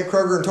 I went in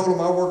Kroger and told them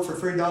I work for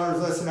 $3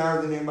 less an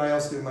hour than anybody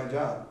else doing my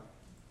job.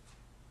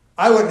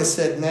 I wouldn't have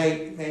said,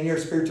 Nate, man, you're a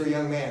spiritual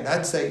young man.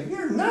 I'd say,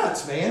 you're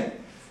nuts, man.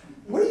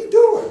 What are you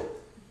doing?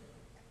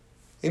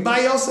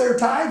 Anybody else there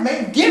tired?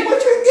 Man, get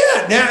what you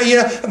can get.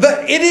 Now,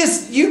 but it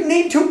is, you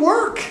need to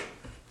work.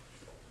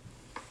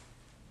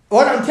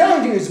 What I'm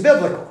telling you is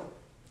biblical.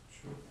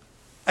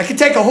 I could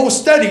take a whole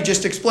study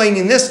just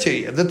explaining this to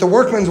you, that the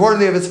workman's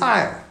worthy of his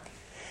hire.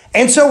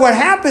 And so what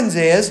happens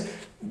is,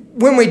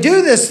 when we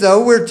do this,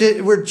 though,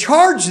 we're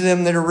charged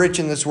them that are rich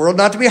in this world,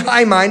 not to be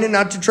high-minded,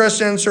 not to trust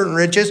in uncertain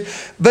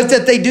riches, but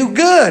that they do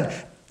good.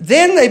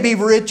 Then they be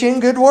rich in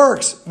good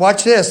works.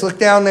 Watch this. Look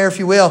down there, if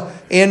you will,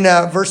 in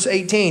verse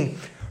 18.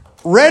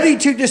 Ready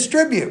to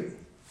distribute.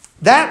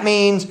 That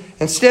means,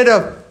 instead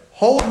of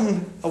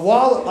holding a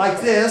wallet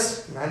like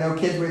this. I know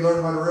kids, we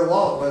learned what a real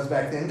wallet was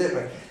back then,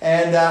 didn't we?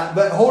 And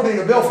but holding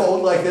a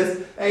billfold like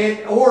this,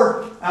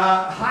 or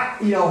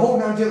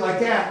holding onto it like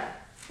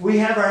that, we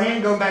have our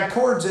hand going back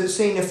towards it,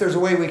 seeing if there's a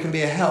way we can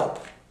be a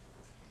help.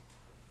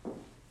 Let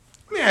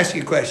me ask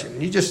you a question.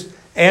 You just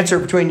answer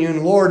it between you and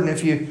the Lord, and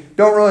if you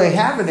don't really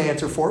have an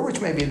answer for it, which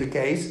may be the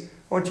case,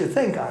 I want you to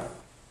think on it.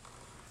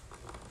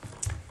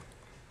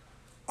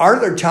 Are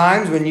there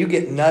times when you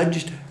get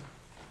nudged?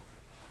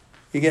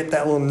 You get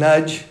that little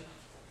nudge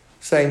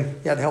saying,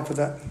 you had to help with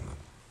that?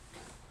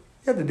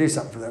 You have to do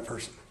something for that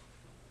person.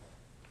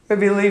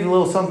 Maybe leave a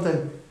little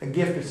something, a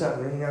gift or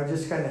something,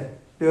 just kind of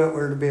do it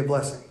where it'll be a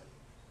blessing.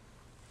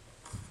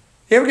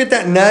 You ever get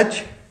that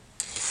nudge?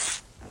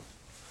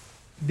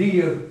 Do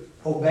you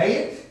obey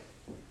it?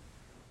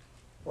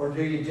 Or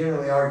do you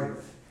generally argue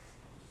with it?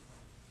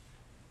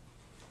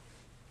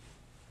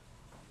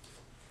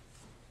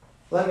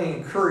 Let me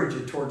encourage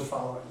you towards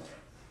following it.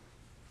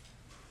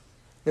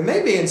 Now,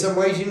 maybe in some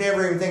ways you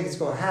never even think it's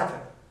going to happen.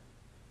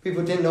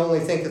 People tend to only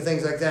think of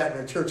things like that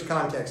in a church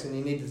context, and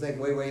you need to think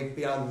way, way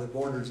beyond the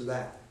borders of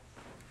that.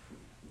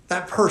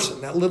 That person,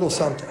 that little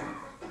something.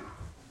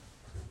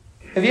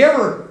 Have you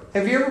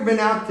ever been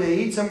out to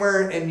eat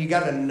somewhere and you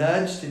got a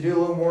nudge to do a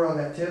little more on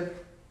that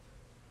tip?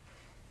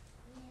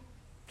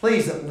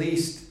 Please at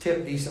least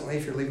tip decently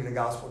if you're leaving a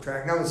gospel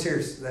tract. Not as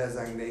serious as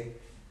I can be.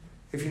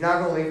 If you're not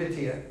going to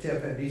leave a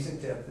tip, a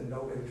decent tip, then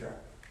don't leave a tract.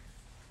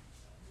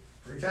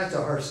 That's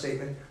a harsh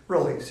statement.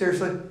 Really,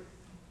 seriously?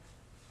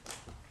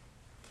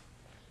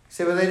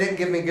 Say, well, they didn't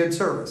give me good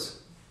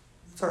service.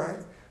 It's all right.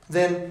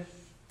 Then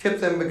tip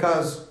them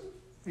because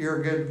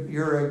you're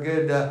a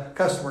good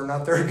customer,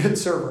 not they're a good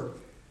server.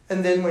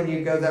 And then when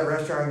you go to that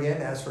restaurant again,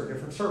 ask for a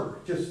different server.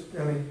 There's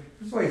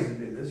ways to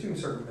do this. You can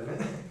circumvent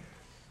it.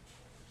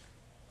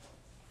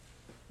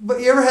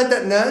 But you ever had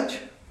that nudge?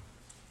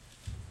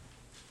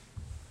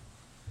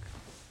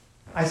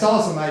 I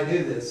saw somebody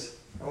do this.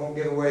 I won't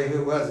give away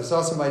who it was. I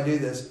saw somebody do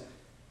this.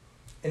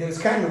 And it was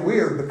kind of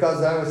weird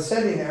because I was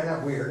sitting there,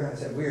 not weird, I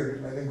said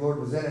weird, I think the Lord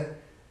was in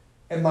it.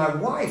 And my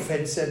wife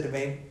had said to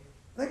me,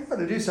 I think I'm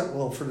going to do something a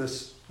little for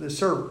this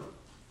server.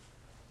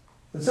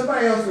 And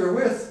somebody else we were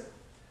with,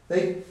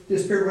 they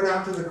disappeared, went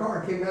out to the car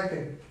and came back,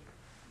 and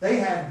they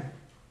had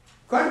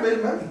quite a bit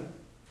of money.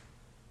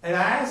 And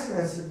I asked them,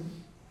 I said,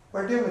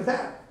 what are you doing with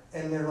that?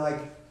 And they're like,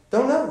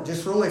 don't know,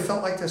 just really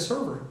felt like the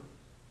server.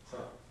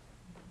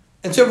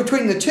 And so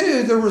between the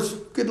two, there was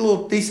good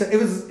little decent. It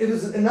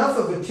was enough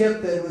of a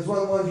tip that it was one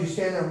of the ones you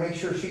stand there and make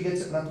sure she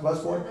gets it, not the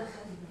busboy.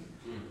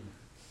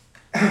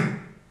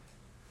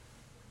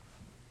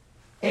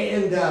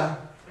 And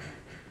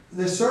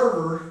the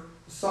server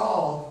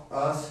saw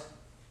us,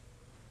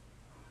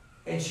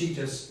 and she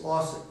just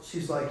lost it.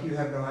 She's like, "You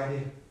have no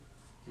idea."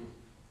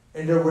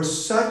 And there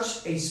was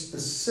such a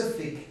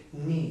specific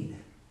need.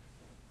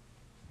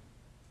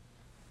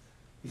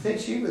 You think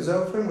she was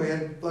open? We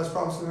had blessed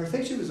promises. You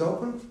think she was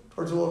open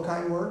towards a little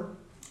kind word?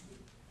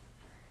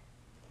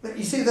 But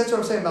you see, that's what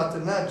I'm saying about the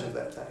nudge of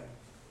that thing.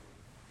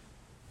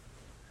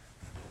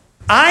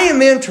 I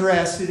am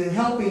interested in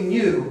helping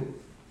you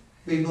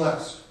be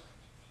blessed.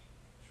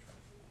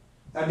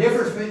 The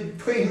difference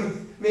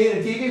between me and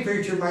a TV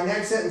preacher, my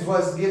next sentence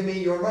was, give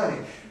me your money.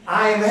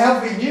 I am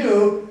helping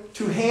you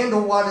to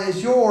handle what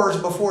is yours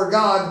before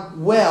God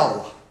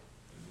well.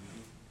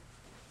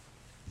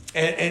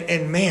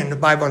 And man, the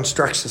Bible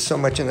instructs us so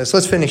much in this.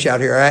 Let's finish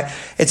out here, all right?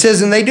 It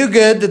says, and they do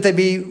good, that they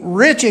be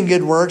rich in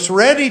good works,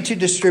 ready to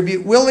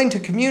distribute, willing to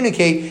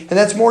communicate. And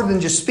that's more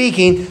than just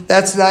speaking.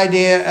 That's the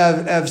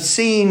idea of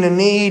seeing the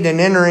need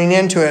and entering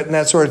into it and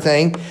that sort of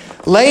thing.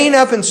 Laying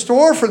up in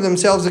store for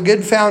themselves a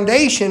good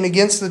foundation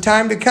against the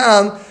time to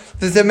come,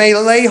 that they may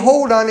lay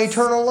hold on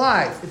eternal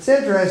life. It's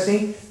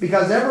interesting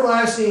because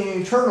everlasting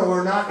and eternal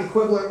are not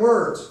equivalent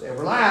words. They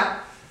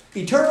overlap.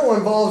 Eternal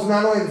involves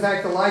not only the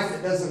fact of life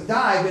that doesn't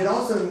die, but it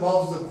also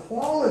involves the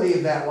quality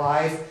of that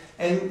life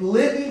and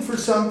living for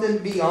something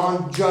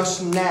beyond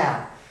just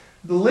now.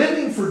 The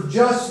living for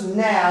just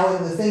now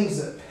and the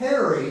things that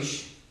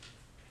perish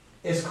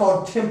is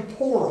called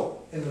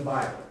temporal in the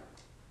Bible.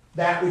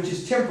 That which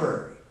is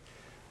temporary.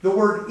 The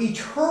word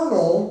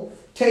eternal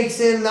takes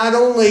in not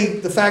only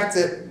the fact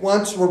that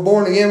once we're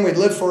born again, we'd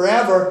live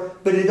forever,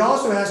 but it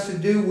also has to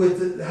do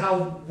with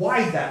how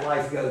wide that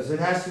life goes.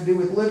 It has to do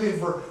with living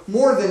for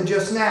more than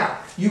just now.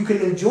 You can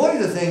enjoy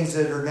the things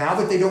that are now,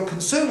 but they don't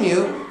consume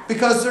you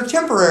because they're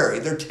temporary.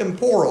 They're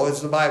temporal,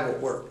 is the Bible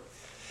word.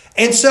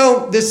 And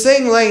so this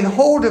thing, laying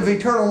hold of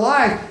eternal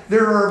life,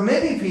 there are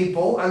many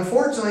people,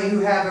 unfortunately, who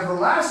have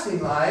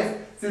everlasting life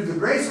through the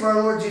grace of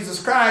our Lord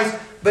Jesus Christ,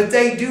 but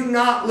they do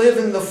not live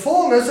in the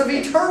fullness of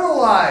eternal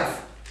life.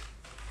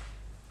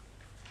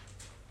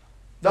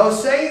 Though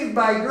saved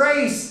by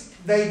grace,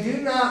 they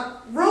do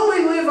not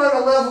really live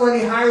on a level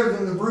any higher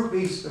than the brute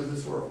beasts of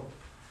this world.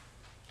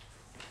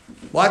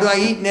 What do I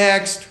eat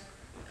next?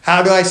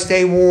 How do I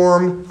stay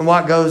warm? And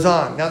what goes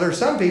on? Now, there are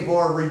some people who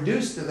are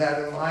reduced to that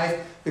in life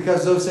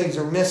because those things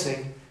are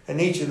missing.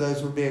 And each of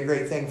those would be a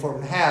great thing for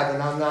them to have.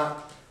 And I'm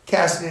not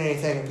casting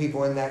anything at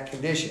people in that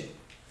condition.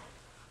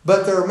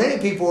 But there are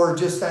many people who are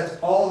just, that's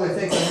all they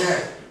think of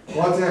next.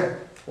 What's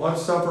next?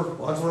 What's supper?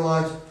 What's for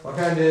lunch? What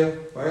can I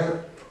do?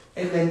 Whatever.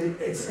 And then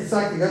it's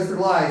like they go through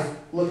life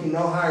looking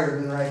no higher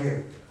than right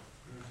here.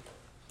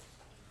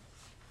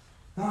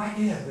 No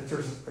idea that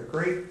there's a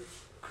great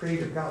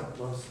creative God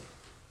that loves them.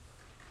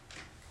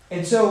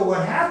 And so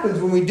what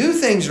happens when we do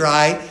things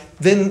right,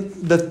 then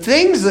the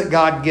things that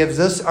God gives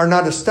us are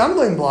not a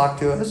stumbling block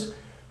to us,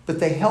 but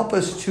they help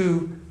us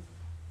to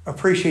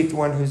appreciate the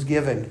one who's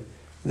given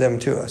them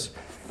to us.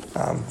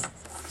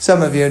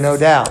 Some of you, no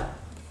doubt,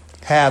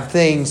 have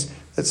things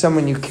that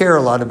someone you care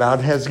a lot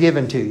about has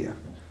given to you.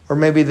 Or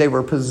maybe they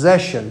were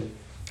possession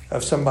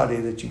of somebody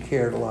that you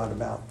cared a lot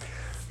about.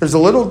 There's a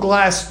little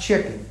glass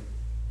chicken.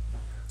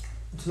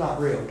 It's not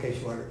real, in case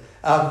you wonder.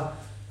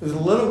 There's a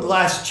little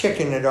glass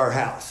chicken at our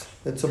house.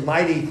 It's a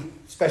mighty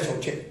special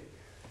chicken.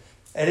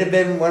 It had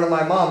been one of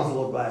my mom's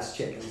little glass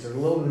chickens. They're a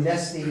little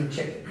nest-eating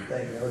chicken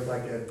thing. It was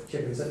like a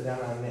chicken sitting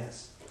down on a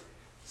nest.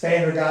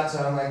 Sandra got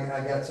some.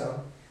 I got some.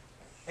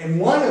 And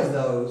one of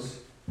those,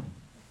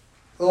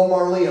 little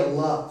Marlia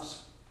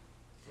loves.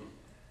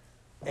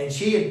 And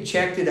she had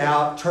checked it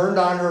out, turned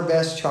on her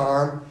best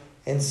charm,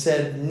 and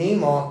said,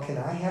 "Nemo, can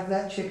I have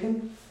that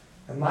chicken?"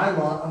 And my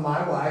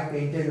wife,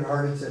 being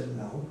tender-hearted, said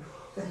no.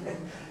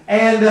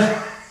 And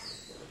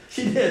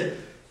she did.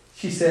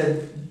 She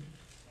said,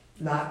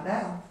 "Not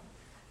now."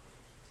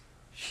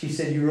 She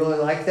said, "You really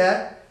like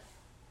that?"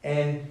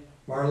 And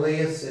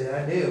Marlia said,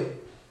 "I do."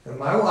 And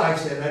my wife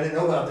said, I didn't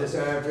know about this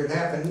after it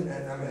happened,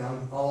 and I mean,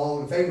 I'm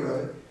all in favor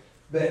of it.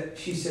 But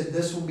she said,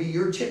 "This will be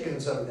your chicken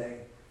someday."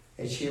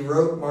 And she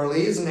wrote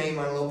Marlia's name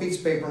on a little piece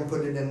of paper and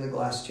put it in the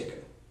glass chicken.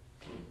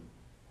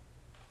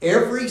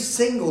 Every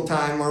single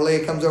time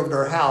Marlia comes over to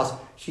our house,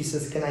 she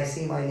says, "Can I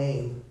see my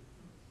name?"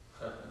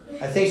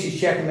 I think she's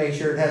checking to make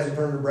sure it hasn't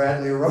turned to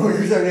Bradley or Rowan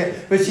or something.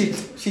 But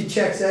she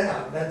checks that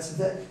out. That's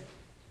the thing.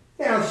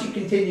 Now, if she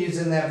continues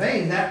in that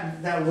vein,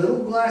 that little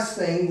glass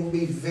thing will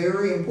be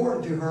very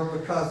important to her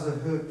because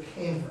of who it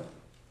came from.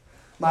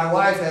 My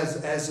wife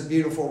has a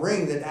beautiful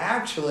ring that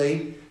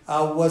actually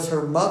was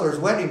her mother's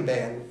wedding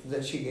band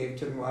that she gave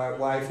to my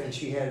wife, and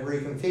she had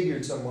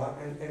reconfigured somewhat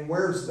and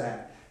wears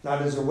that.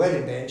 Not as a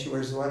wedding band, she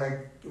wears the one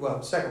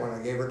the second one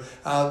I gave her.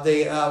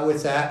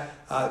 With that,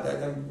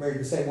 I married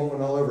the same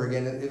woman all over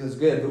again. It was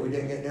good, but we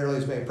didn't get nearly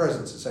as many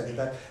presents the second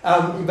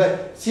time.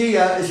 But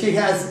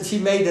she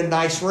made a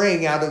nice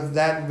ring out of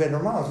that and her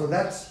mom's. So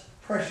that's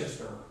precious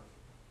to her.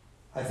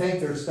 I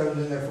think there's stones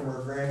in there from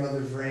her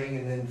grandmother's ring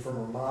and then from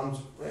her mom's.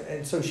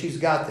 And so she's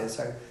got this.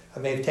 I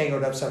may have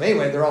tangled up some.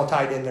 Anyway, they're all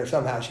tied in there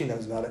somehow. She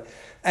knows about it.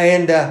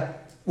 And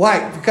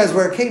why? Because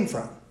where it came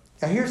from.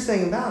 Now, here's the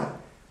thing about it.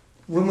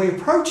 When we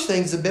approach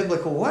things the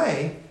biblical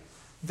way,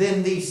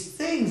 then these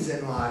things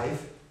in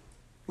life,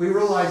 we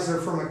realize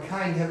they're from a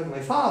kind Heavenly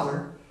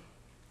Father.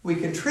 We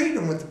can treat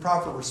them with the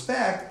proper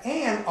respect,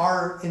 and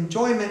our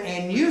enjoyment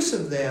and use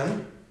of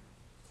them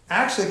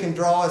actually can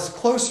draw us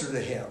closer to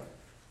Him.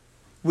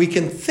 We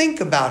can think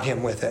about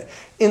Him with it.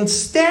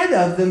 Instead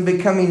of them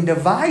becoming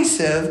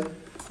divisive,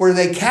 where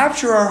they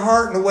capture our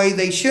heart in a way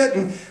they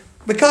shouldn't.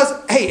 Because,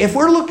 hey, if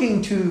we're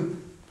looking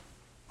to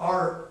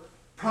our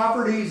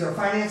properties, our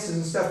finances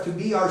and stuff to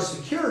be our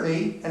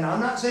security, and I'm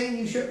not saying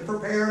you shouldn't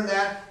prepare in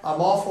that. I'm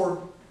all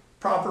for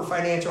proper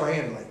financial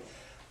handling.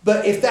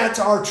 But if that's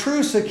our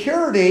true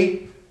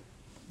security,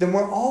 then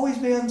we'll always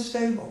be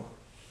unstable.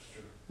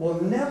 We'll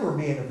never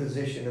be in a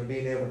position of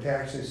being able to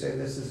actually say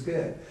this is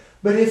good.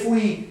 But if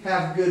we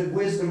have good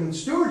wisdom and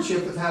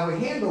stewardship with how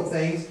we handle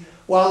things,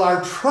 while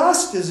our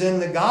trust is in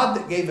the God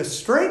that gave us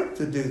strength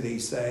to do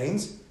these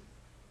things,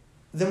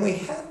 then we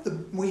have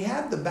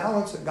the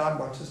balance that God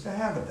wants us to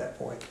have at that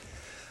point.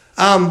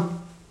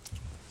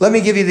 Let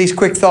me give you these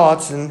quick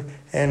thoughts,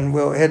 and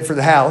we'll head for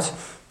the house.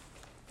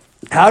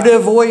 How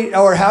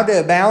to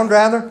abound,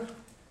 rather.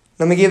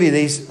 Let me give you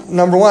these.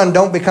 Number one,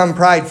 don't become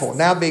prideful.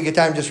 Now would be a good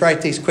time to just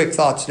write these quick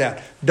thoughts down.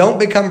 Don't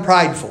become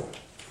prideful.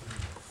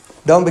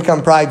 Don't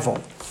become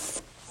prideful.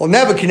 Well,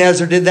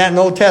 Nebuchadnezzar did that in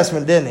the Old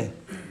Testament, didn't he?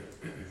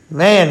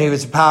 Man, he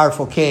was a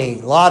powerful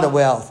king. A lot of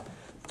wealth.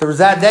 There was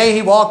that day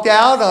he walked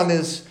out on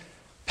his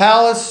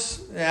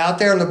palace, out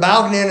there on the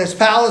balcony in his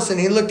palace, and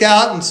he looked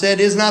out and said,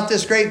 "Is not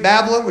this great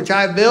Babylon, which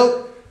I have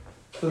built,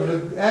 for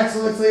the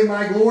excellency of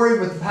my glory,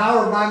 with the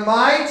power of my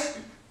might?"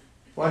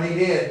 What he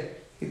did,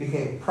 he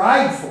became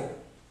prideful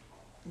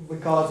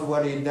because of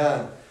what he had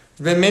done.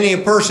 There's been many a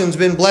person's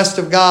been blessed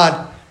of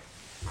God,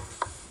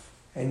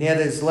 and yet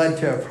it's led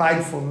to a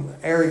prideful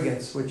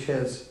arrogance, which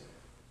has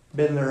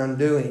been their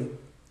undoing.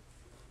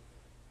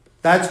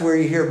 That's where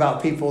you hear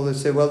about people that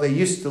say, well, they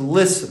used to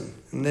listen,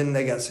 and then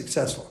they got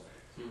successful.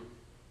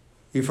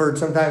 You've heard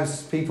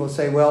sometimes people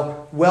say,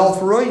 well,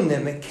 wealth ruined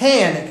them. It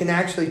can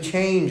actually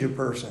change a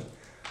person.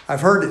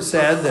 I've heard it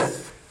said that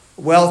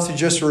wealth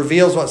just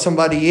reveals what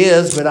somebody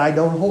is, but I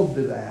don't hold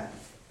to that.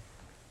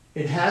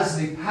 It has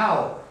the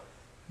power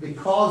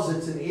because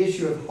it's an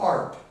issue of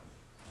heart.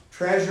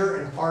 Treasure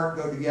and heart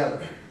go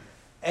together.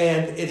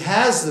 And it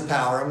has the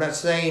power. I'm not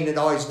saying it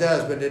always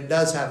does, but it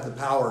does have the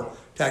power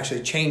to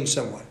actually change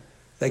someone.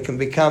 They can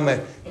become a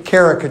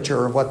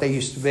caricature of what they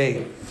used to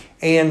be.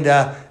 And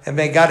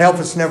may God help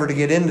us never to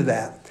get into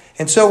that.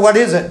 And so what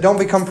is it? Don't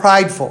become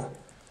prideful.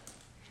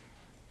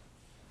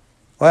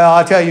 Well,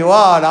 I'll tell you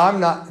what, I'm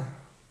not.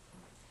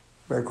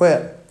 Better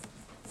quit.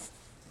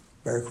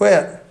 Better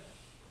quit.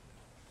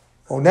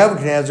 Well,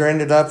 Nebuchadnezzar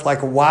ended up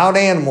like a wild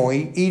animal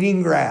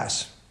eating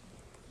grass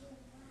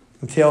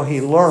until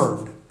he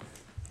learned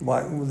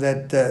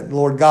that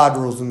Lord God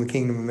rules in the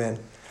kingdom of men.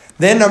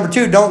 Then number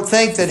 2, don't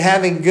think that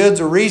having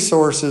goods or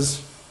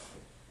resources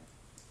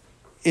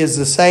is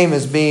the same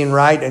as being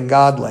right and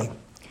godly.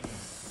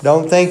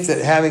 Don't think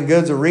that having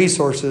goods or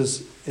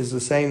resources is the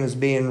same as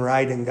being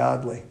right and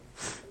godly.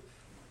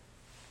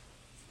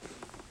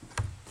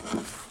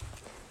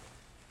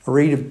 I'll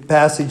read a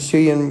passage to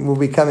you, and we'll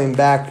be coming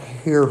back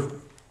here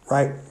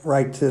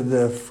right to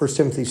the 1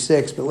 Timothy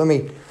 6. But let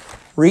me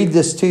read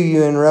this to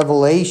you in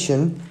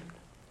Revelation.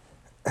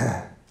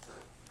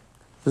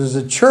 There's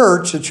a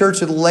church of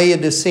the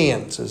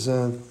Laodiceans. There's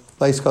a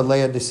place called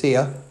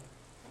Laodicea.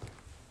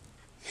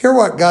 Hear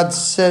what God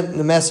sent,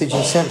 the message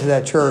He sent to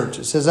that church.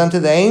 It says, "Unto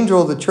the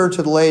angel of the church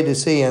of the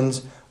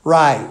Laodiceans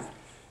write,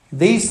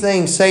 These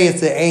things saith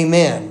the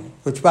Amen."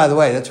 Which, by the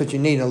way, that's what you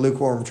need in a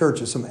lukewarm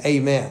church, is some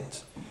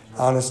amens.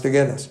 Honest to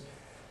goodness.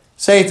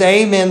 "Saith the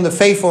Amen, the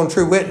faithful and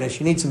true witness."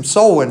 You need some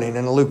soul winning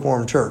in a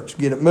lukewarm church.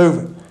 Get it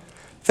moving.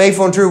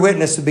 Faithful and true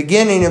witness, the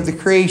beginning of the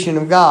creation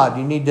of God.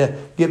 You need to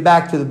get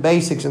back to the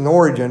basics and the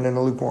origin in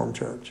a lukewarm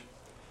church.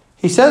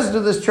 He says to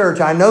this church,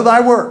 "I know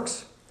thy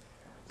works,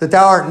 that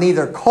thou art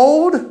neither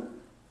cold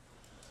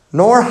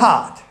nor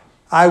hot.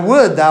 I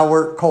would thou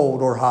wert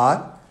cold or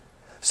hot.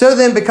 So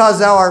then, because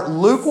thou art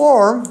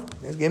lukewarm,"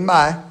 just getting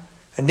by,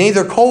 "and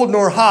neither cold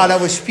nor hot, I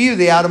will spew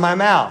thee out of my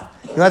mouth."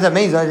 You know what that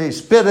means? I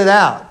spit it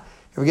out.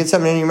 If you get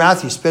something in your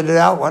mouth, you spit it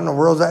out. What in the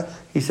world is that?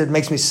 He said, "It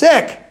makes me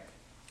sick."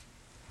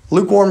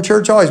 Lukewarm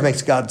church always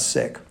makes God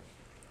sick.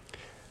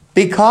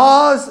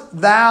 "Because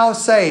thou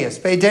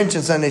sayest," pay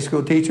attention, Sunday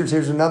school teachers.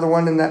 Here's another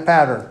one in that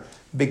pattern.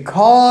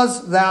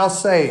 "Because thou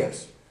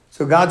sayest."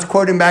 So God's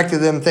quoting back to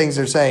them things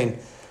they're saying.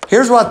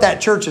 Here's what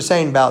that church is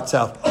saying about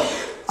itself.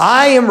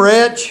 "I am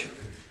rich,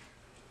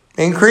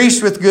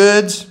 increased with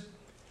goods,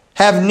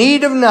 have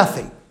need of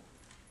nothing."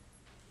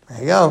 There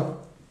you go.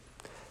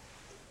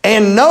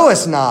 "And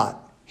knowest not."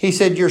 He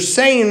said, you're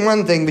saying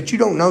one thing, but you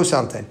don't know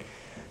something.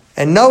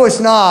 "And knowest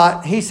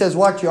not," he says,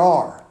 "what you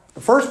are."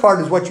 The first part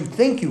is what you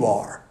think you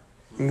are.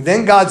 And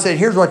then God said,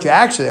 here's what you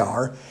actually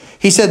are.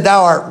 He said,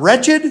 "Thou art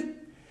wretched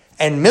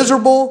and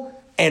miserable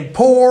and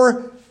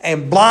poor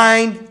and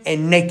blind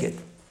and naked."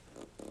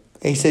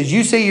 And he says,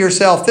 you see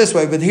yourself this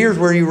way, but here's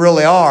where you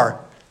really are,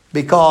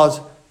 because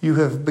you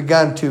have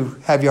begun to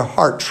have your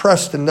heart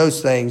trust in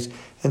those things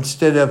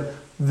instead of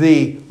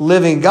the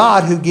living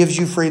God who gives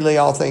you freely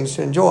all things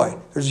to enjoy.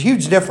 There's a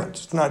huge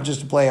difference. It's not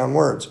just a play on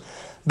words.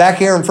 Back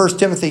here in 1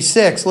 Timothy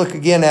 6, look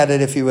again at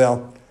it if you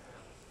will.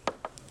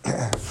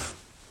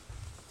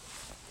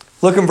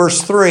 Look in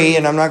verse 3,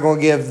 and I'm not going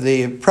to give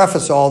the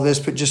preface to all this,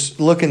 but just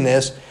look in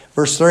this.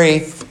 Verse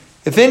 3,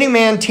 "If any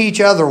man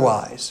teach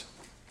otherwise,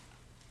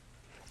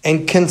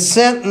 and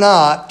consent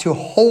not to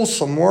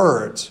wholesome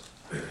words,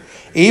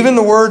 even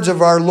the words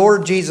of our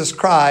Lord Jesus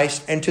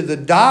Christ, and to the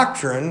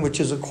doctrine which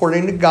is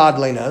according to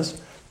godliness."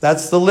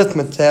 That's the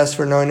litmus test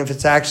for knowing if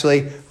it's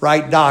actually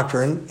right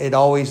doctrine. It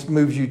always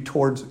moves you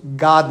towards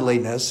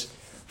godliness.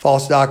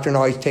 False doctrine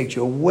always takes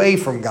you away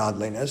from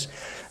godliness.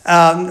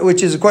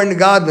 Which is according to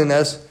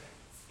godliness.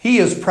 "He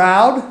is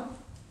proud,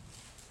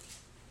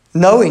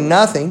 knowing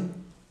nothing,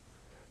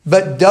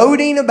 but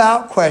doting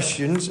about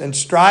questions and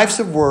strifes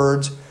of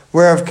words,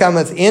 whereof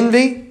cometh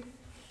envy,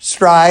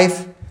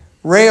 strife,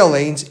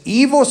 railings,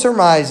 evil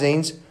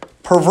surmisings,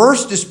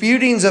 perverse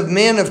disputings of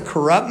men of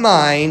corrupt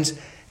minds,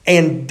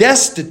 and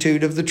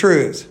destitute of the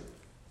truth."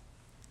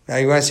 Now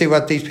you want to see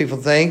what these people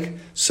think?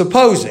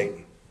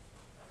 "Supposing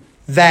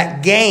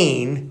that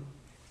gain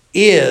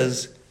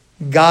is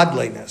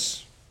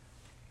godliness.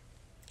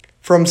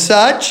 From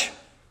such,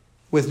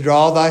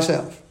 withdraw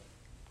thyself."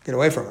 Get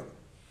away from it.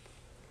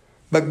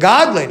 "But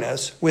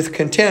godliness with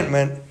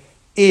contentment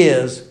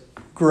is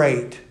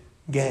great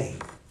gain."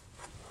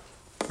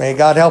 May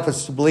God help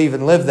us to believe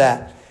and live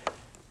that.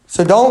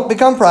 So don't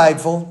become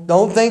prideful.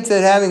 Don't think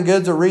that having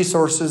goods or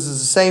resources is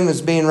the same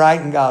as being right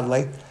and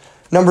godly.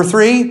 Number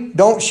 3,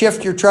 don't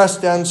shift your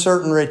trust to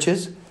uncertain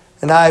riches.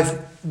 And I've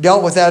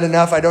dealt with that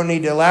enough. I don't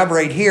need to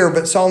elaborate here,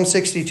 but Psalm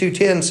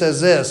 62:10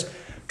 says this,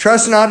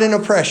 "Trust not in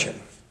oppression,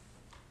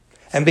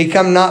 and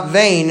become not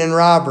vain in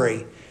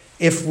robbery.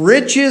 If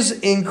riches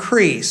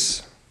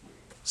increase,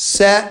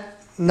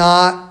 set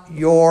not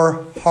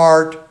your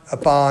heart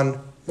upon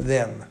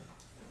them."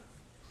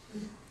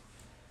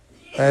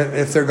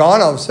 If they're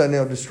gone, all of a sudden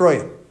it'll destroy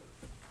you.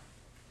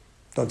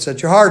 Don't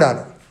set your heart on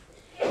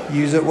it.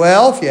 Use it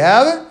well if you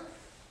have it,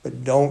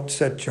 but don't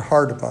set your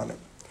heart upon it.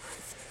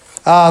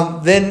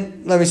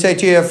 Then let me say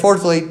to you,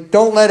 fourthly,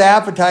 don't let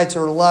appetites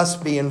or lusts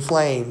be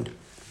inflamed.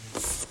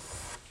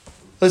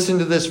 Listen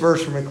to this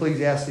verse from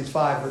Ecclesiastes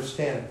 5, verse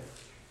 10.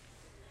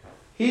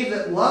 "He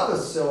that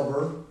loveth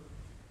silver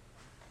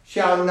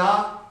shall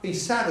not be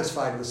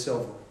satisfied with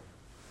silver,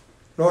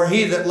 nor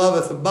he that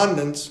loveth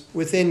abundance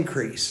with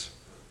increase.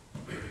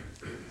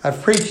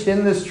 I've preached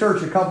in this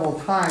church a couple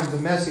of times a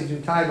message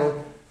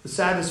entitled, The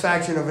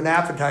Satisfaction of an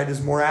Appetite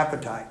is More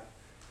Appetite.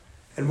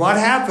 And what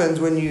happens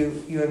when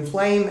you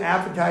inflame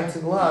appetites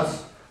and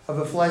lusts of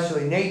a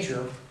fleshly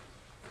nature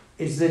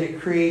is that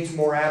it creates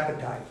more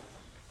appetite.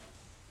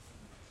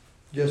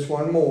 Just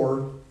one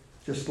more,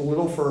 just a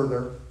little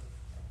further,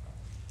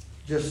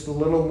 just a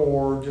little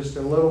more, just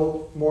a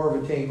little more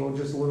of a tingle,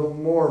 just a little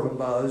more of a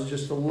buzz,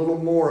 just a little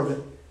more of it.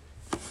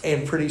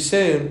 And pretty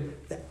soon,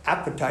 the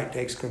appetite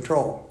takes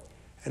control.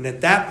 And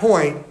at that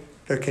point,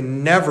 there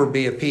can never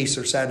be a peace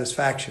or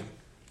satisfaction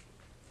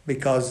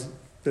because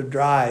the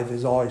drive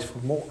is always for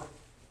more.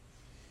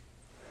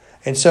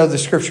 And so the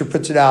scripture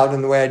puts it out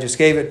in the way I just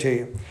gave it to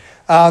you.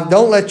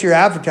 Don't let your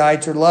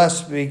appetites or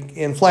lusts be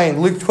inflamed.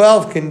 Luke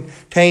 12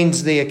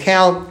 contains the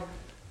account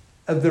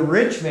of the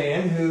rich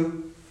man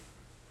who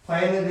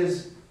planted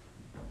his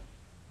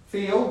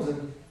fields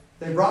and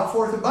they brought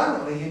forth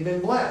abundantly. He'd been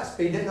blessed,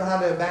 but he didn't know how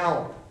to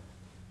abound.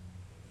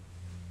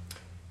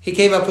 He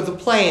came up with a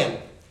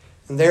plan.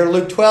 And there in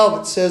Luke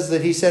 12 it says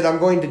that he said, I'm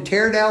going to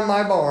tear down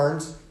my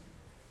barns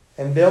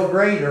and build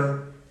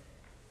greater,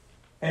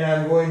 and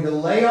I'm going to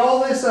lay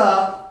all this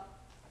up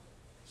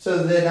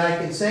so that I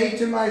can say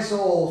to my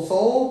soul,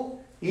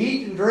 soul,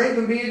 eat and drink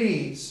and be at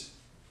ease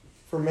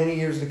for many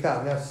years to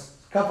come. That's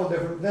a couple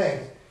different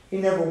things. He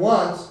never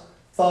once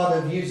thought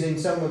of using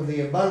some of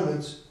the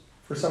abundance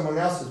for someone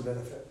else's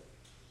benefit.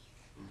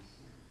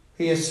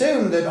 He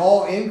assumed that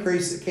all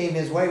increase that came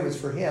his way was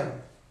for him.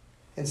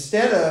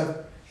 Instead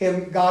of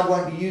him, God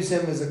wanted to use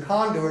him as a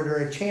conduit or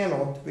a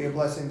channel to be a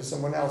blessing to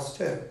someone else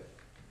too.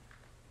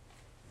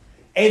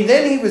 And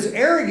then he was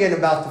arrogant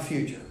about the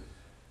future.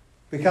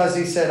 Because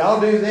he said, I'll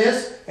do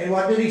this. And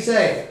what did he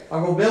say?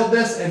 I'm going to build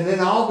this and then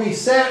I'll be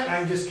set. I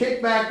can just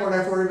kick back when I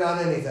have to worry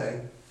about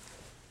anything.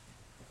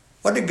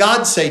 What did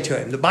God say to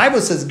him? The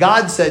Bible says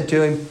God said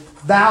to him,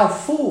 thou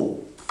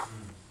fool.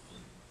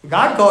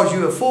 God calls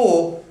you a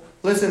fool.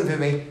 Listen to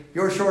me.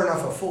 You're sure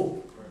enough a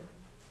fool.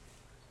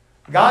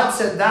 God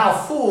said, thou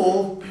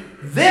fool,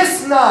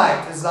 this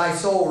night is thy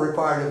soul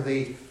required of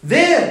thee.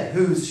 Then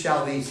whose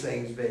shall these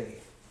things be?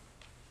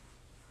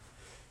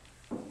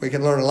 We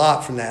can learn a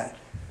lot from that.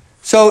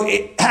 So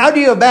how do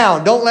you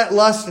abound? Don't let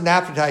lust and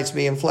appetites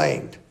be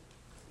inflamed.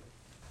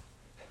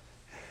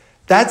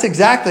 That's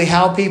exactly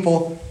how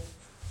people,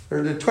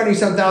 there's a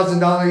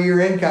 $20,000 a year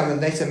income,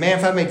 and they say, man,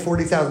 if I made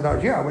 $40,000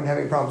 a year, I wouldn't have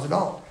any problems at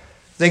all.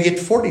 They get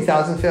to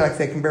 $40,000 and feel like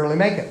they can barely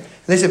make it.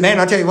 They said, man,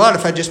 I'll tell you what,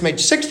 if I just made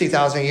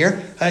 $60,000 a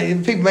year,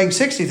 people make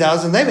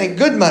 $60,000, they make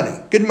good money.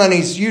 Good money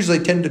is usually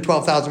 $10,000 to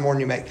 $12,000 more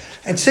than you make.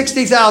 And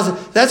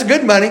 $60,000, that's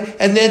good money.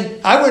 And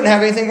then I wouldn't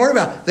have anything to worry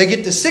about. They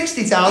get to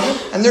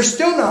 $60,000 and they're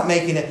still not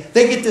making it.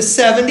 They get to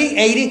 70,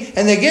 80,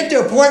 and they get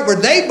to a point where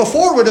they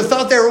before would have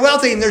thought they were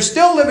wealthy, and they're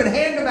still living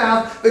hand to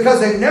mouth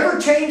because they've never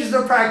changed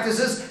their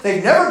practices.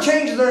 They've never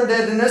changed their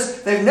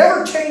indebtedness. They've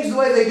never changed the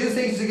way they do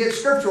things to get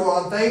scriptural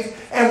on things.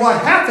 And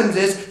what happens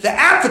is the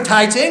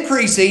appetite's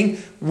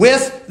increasing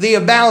with the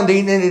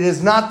abounding, and it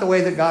is not the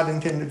way that God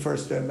intended for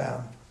us to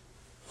abound.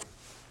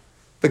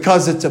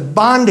 Because it's a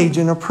bondage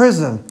and a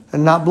prison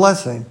and not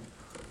blessing.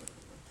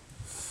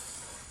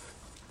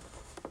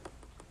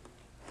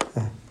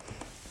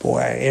 Boy,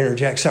 I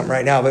interject something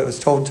right now, but it was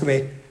told to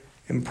me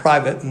in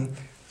private, and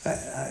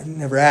I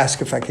never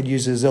asked if I could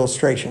use it as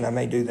illustration. I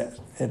may do that.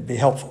 It'd be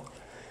helpful.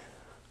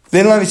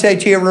 Then let me say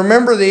to you,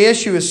 remember the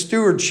issue is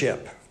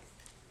stewardship.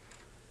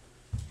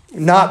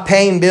 Not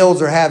paying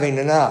bills or having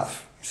enough.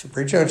 So,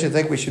 preacher, don't you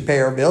think we should pay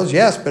our bills?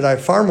 Yes, but I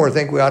far more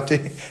think we ought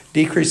to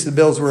decrease the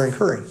bills we're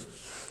incurring.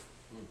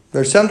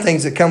 There are some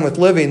things that come with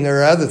living.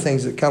 There are other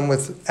things that come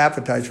with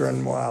appetites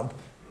running wild.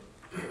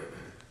 You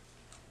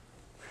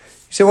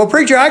say, well,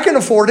 preacher, I can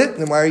afford it.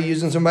 Then why are you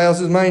using somebody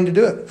else's money to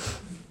do it?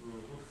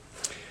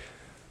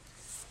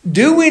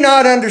 Do we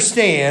not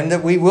understand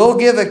that we will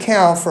give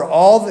account for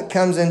all that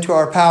comes into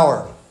our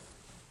power?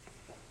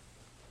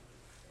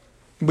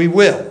 We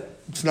will.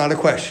 It's not a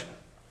question.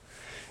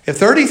 If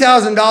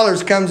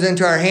 $30,000 comes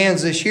into our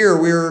hands this year,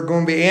 we're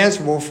going to be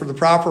answerable for the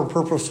proper,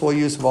 purposeful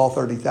use of all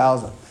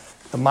 $30,000.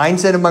 The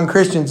mindset among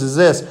Christians is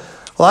this: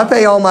 well, I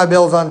pay all my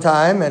bills on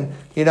time, and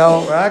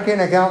I can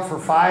account for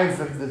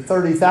 5 of the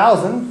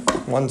 30,000,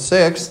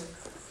 1/6.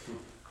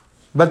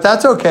 But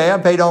that's okay. I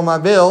paid all my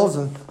bills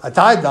and I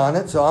tithed on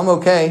it, so I'm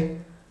okay.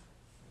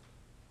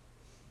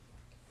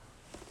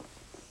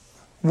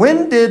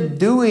 When did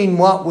doing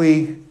what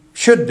we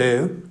should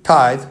do,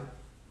 tithe,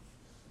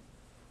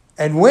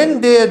 and when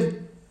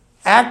did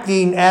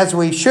acting as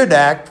we should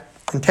act,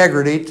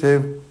 integrity,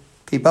 to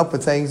keep up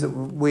with things that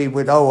we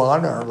would owe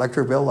on, our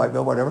electric bill, light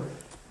bill, whatever,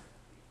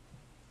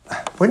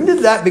 when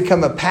did that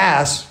become a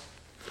pass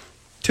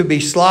to be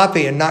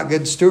sloppy and not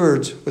good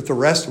stewards with the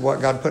rest of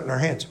what God put in our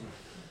hands?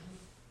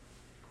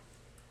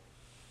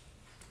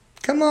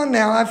 Come on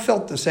now, I've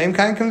felt the same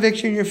kind of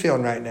conviction you're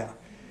feeling right now.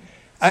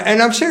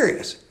 And I'm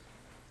serious.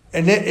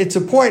 And it's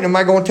a point, am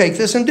I going to take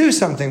this and do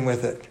something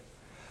with it?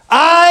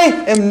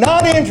 I am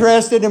not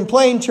interested in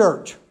playing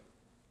church.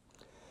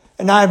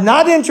 And I'm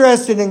not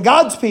interested in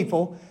God's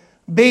people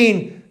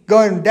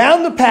going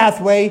down the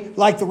pathway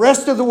like the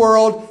rest of the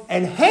world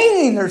and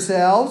hanging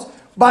themselves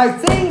by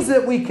things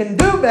that we can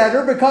do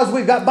better because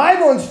we've got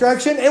Bible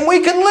instruction and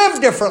we can live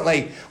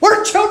differently.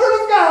 We're children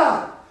of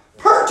God,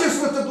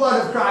 purchased with the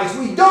blood of Christ.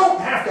 We don't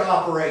have to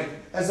operate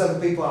as other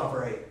people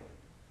operate.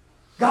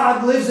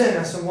 God lives in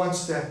us and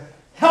wants to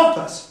help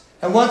us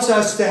and wants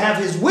us to have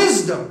His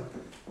wisdom.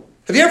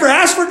 Have you ever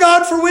asked for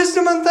God for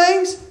wisdom on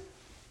things?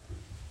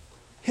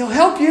 He'll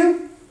help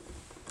you.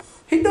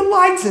 He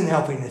delights in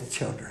helping His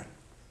children.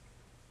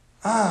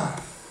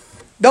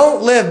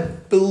 Don't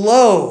live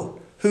below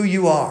who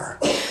you are.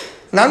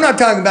 And I'm not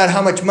talking about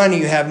how much money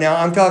you have now.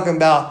 I'm talking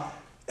about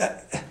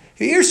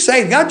you're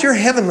saved. God's your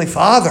heavenly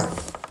Father.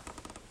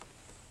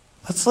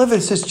 Let's live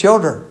as His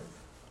children.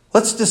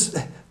 Let's just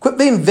quit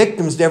being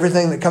victims to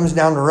everything that comes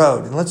down the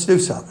road. And let's do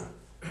something.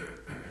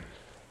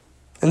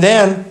 And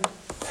then,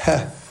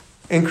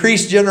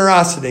 increase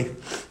generosity.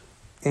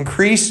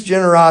 Increase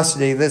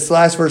generosity. This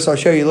last verse I'll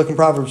show you. Look in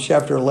Proverbs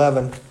chapter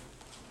 11.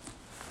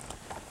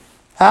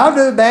 How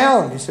to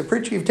abound. You say,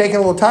 preacher, you've taken a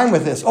little time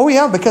with this. Oh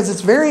yeah, because it's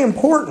very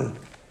important.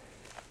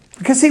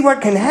 Because see,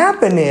 what can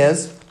happen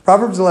is,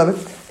 Proverbs 11,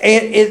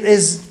 it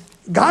is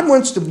God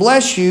wants to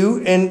bless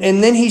you, and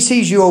then He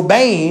sees you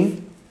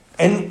obeying,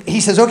 and He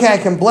says, okay, I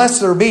can bless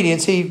their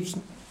obedience. He's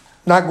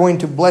not going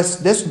to bless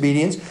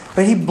disobedience,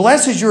 but He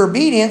blesses your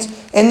obedience,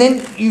 and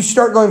then you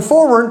start going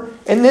forward,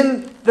 and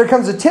then there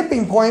comes a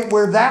tipping point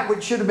where that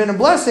which should have been a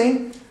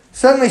blessing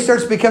suddenly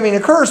starts becoming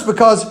a curse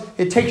because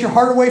it takes your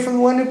heart away from the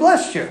one who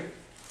blessed you.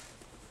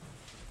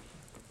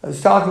 I was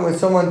talking with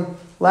someone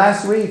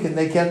last week, and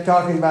they kept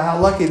talking about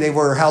how lucky they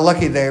were, how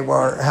lucky they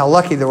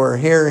were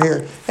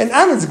here. And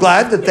I was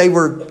glad that they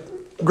were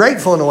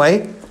grateful in a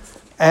way.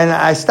 And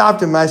I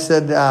stopped him. I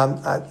said,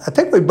 I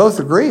think we both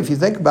agree, if you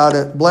think about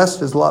it,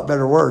 blessed is a lot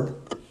better word.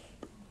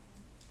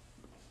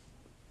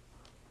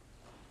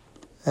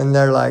 And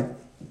they're like,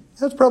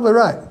 that's probably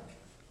right.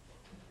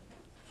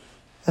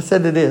 I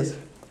said it is,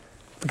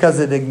 because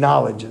it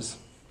acknowledges.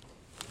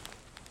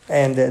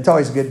 And it's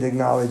always good to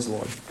acknowledge the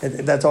Lord.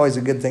 That's always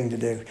a good thing to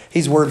do.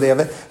 He's worthy of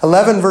it.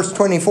 11 verse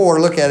 24,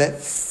 look at it.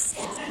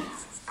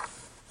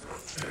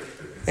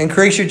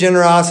 Increase your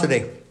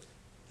generosity.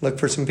 Look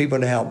for some people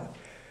to help.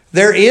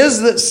 There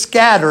is that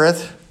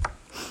scattereth,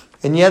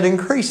 and yet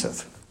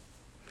increaseth.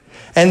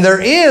 And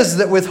there is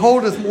that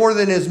withholdeth more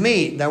than is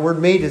meet. That word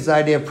meet is the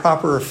idea of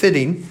proper or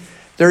fitting.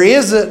 There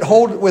is that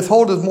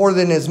withholdeth more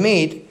than is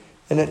meet,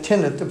 and it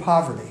tendeth to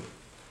poverty.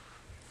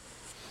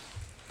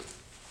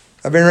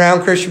 I've been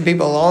around Christian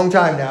people a long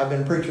time now. I've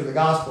been a preacher of the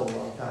gospel a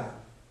long time.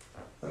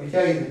 Let me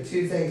tell you the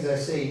two things I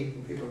see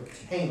when people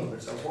tangle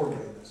themselves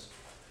horribly in this.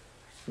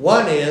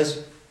 One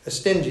is a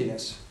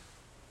stinginess.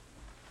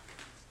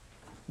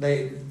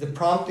 The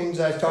promptings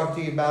I was talking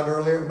to you about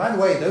earlier. And by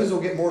the way, those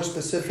will get more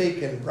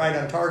specific and right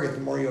on target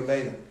the more you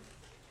obey them.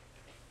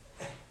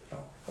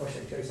 I wish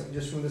I'd tell you something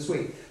just from this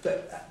week.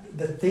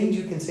 The things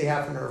you can see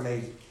happen are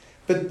amazing.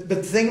 But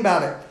the thing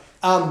about it,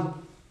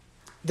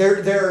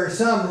 there are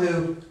some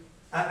who,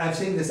 I've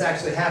seen this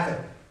actually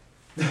happen.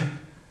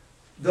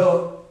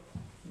 They'll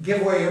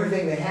give away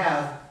everything they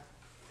have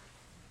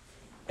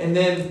and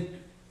then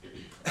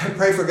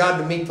pray for God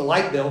to meet the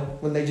light bill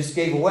when they just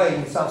gave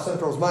away South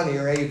Central's money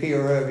or AUP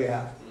or whatever you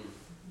have.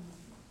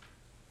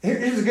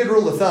 Here's a good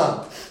rule of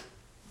thumb.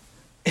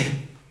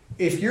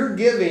 If your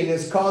giving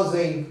is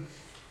causing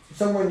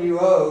someone you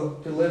owe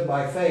to live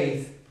by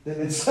faith, then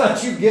it's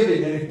not you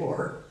giving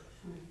anymore.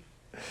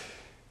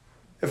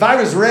 If I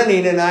was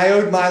renting and I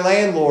owed my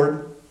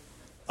landlord,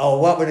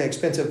 what would an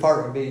expensive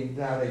apartment be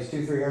nowadays?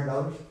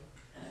 $200-300?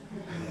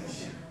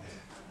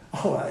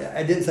 Oh,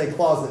 I didn't say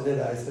closet,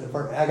 did I? I said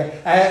apartment.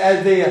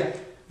 Okay.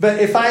 But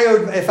if I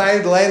owed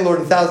the landlord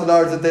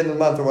 $1,000 at the end of the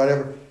month or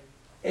whatever,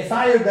 if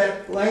I owed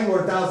that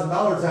landlord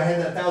 $1,000, I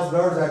had that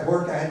 $1,000, I'd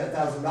worked, I had that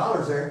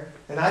 $1,000 there,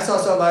 and I saw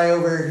somebody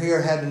over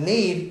here had a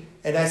need,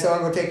 and I said,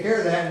 I'm going to take care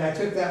of that, and I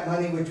took that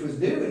money, which was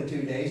due in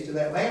 2 days, to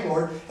that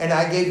landlord, and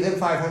I gave them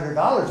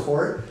 $500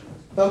 for it.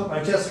 Thumped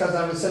my chest because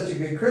I was such a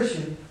good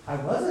Christian. I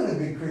wasn't a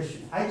good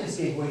Christian. I just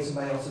gave away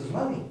somebody else's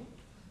money.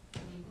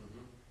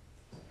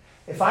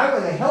 If I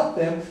were to help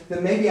them,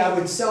 then maybe I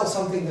would sell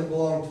something that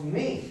belonged to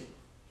me.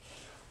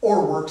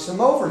 Or work some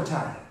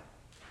overtime.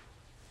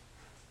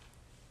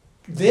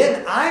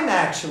 Then I'm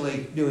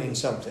actually doing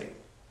something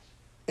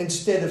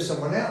instead of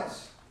someone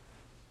else.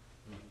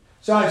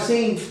 So I've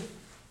seen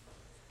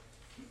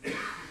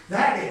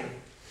that end.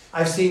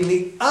 I've seen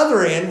the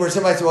other end where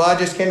somebody says, well, I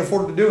just can't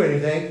afford to do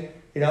anything.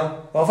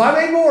 Well, if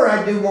I made more,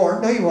 I'd do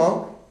more. No, you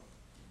won't.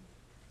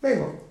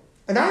 Maybe won't.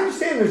 And I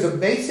understand there's a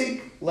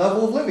basic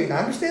level of living. I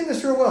understand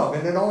this real well.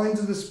 I've been at all ends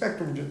of the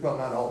spectrum. Well,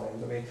 not all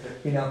ends. I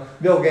mean,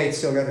 Bill Gates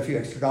still got a few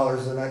extra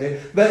dollars than I do.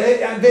 But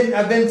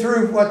I've been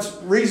through what's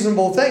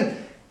reasonable thing.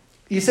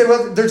 You say,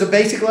 well, there's a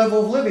basic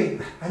level of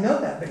living. I know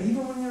that. But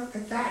even when you're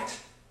at that,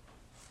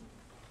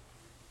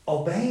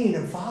 obeying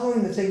and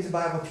following the things the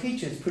Bible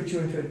teaches puts you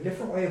into a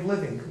different way of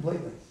living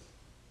completely.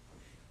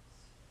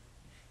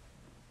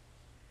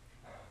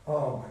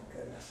 Oh, my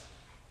goodness.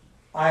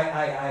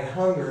 I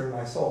hunger in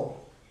my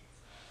soul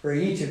for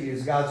each of you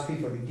as God's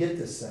people to get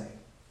this thing,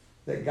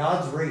 that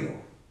God's real,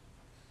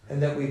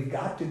 and that we've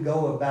got to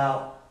go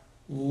about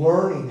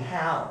learning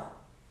how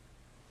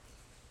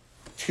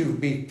to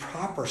be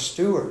proper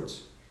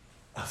stewards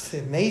of the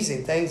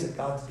amazing things that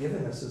God's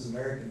given us as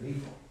American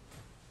people.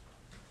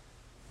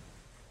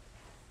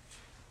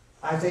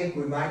 I think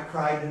we might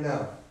cry to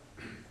know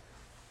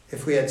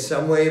if we had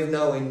some way of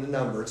knowing the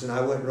numbers, and I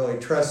wouldn't really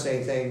trust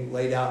anything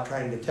laid out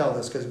trying to tell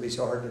this because it'd be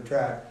so hard to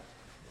track.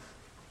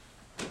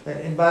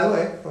 And by the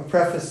way, I'll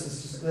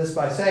preface this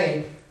by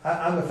saying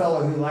I'm a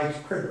fellow who likes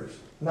critters,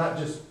 not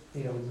just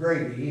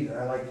gravy either.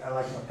 I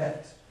like my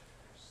pets.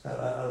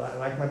 I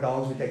like my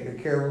dogs. We take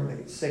good care of them.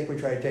 They get sick. We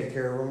try to take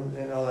care of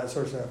them and all that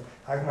sort of stuff.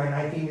 I like my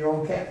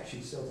 19-year-old cat.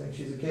 She still thinks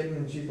she's a kitten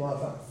and she's a lot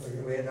of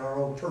fun. We had our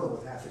old turtle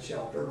with half a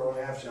shell, turtle and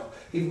a half shell.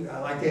 I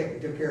liked him. We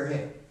took care of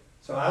him.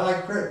 So I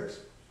like critters.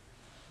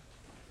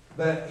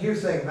 But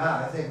here's the thing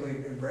about it. I think we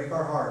would break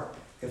our heart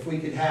if we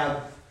could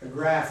have a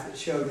graph that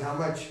showed how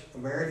much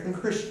American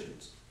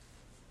Christians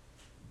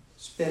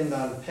spend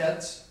on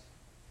pets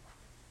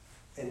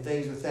and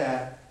things with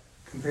that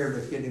compared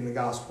with getting the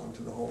gospel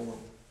into the whole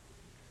world.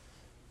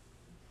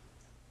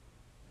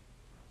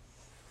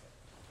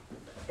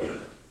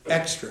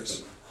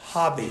 Extras,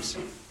 hobbies.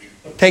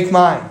 Take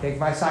mine, take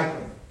my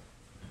cycling.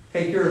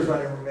 Take yours,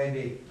 whatever it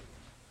may be.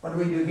 What do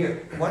we do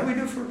here? What do we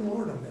do for the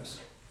Lord on this?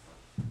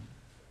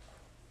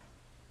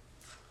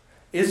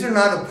 Is there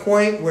not a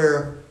point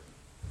where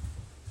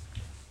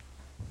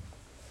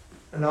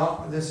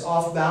this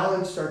off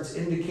balance starts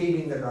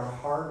indicating that our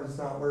heart is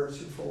not where it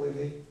should fully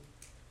be?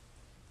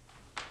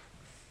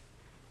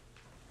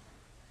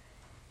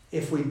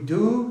 If we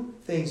do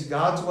things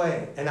God's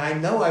way, and I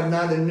know I've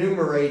not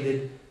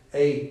enumerated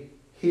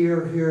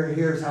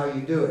here's how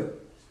you do it,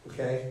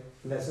 okay?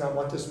 And that's not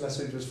what this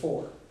message was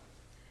for.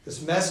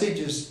 This message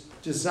is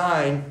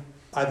designed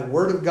by the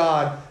Word of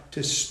God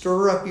to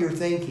stir up your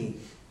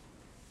thinking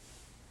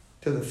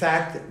to the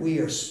fact that we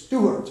are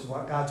stewards of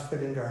what God's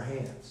put into our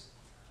hands.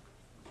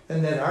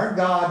 And that our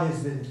God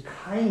has been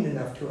kind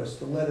enough to us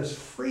to let us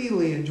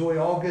freely enjoy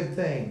all good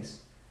things.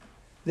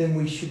 Then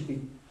we should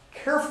be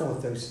careful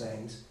with those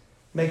things.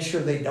 Make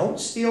sure they don't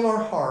steal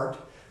our heart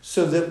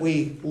so that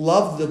we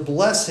love the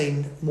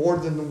blessing more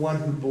than the one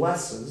who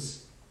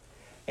blesses.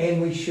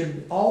 And we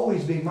should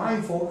always be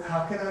mindful,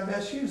 how can I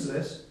best use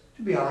this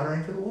to be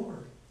honoring to the Lord?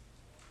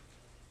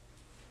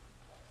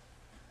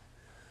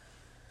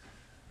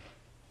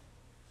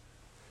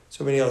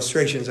 So many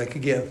illustrations I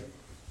could give.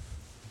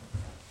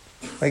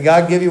 May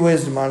God give you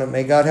wisdom on it.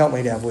 May God help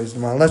me to have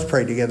wisdom on it. Let's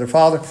pray together.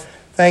 Father,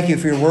 thank you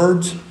for your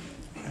words.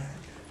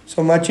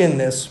 So much in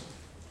this.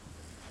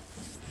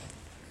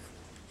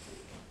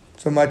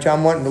 So much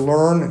I'm wanting to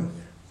learn and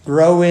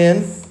grow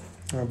in.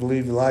 I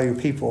believe a lot of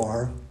your people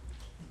are.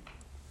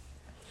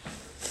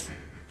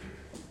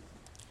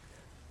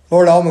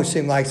 Lord, it almost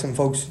seemed like some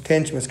folks'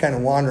 attention was kind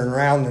of wandering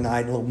around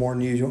tonight a little more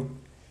than usual.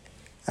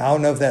 I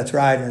don't know if that's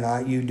right or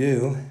not. You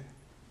do.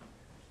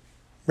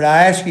 But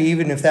I ask you,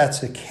 even if that's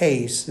the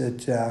case,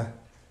 that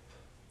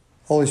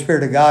Holy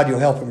Spirit of God, you'll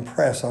help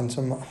impress on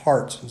some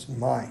hearts and some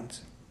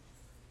minds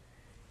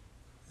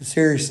the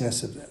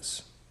seriousness of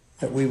this,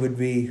 that we would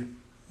be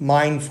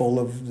mindful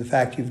of the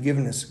fact you've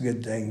given us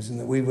good things, and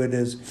that we would,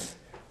 as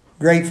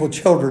grateful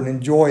children,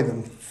 enjoy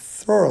them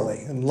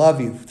thoroughly and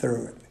love you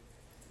through it.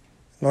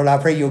 Lord, I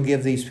pray you'll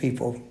give these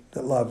people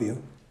that love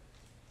you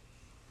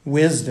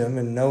wisdom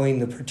in knowing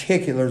the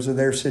particulars of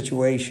their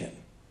situation,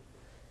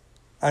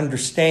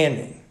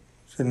 understanding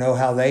to know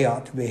how they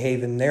ought to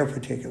behave in their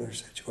particular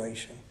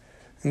situation.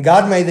 And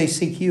God, may they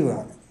seek you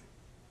on it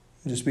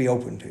and just be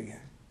open to you.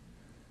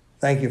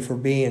 Thank you for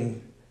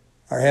being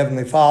our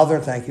Heavenly Father.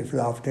 Thank you for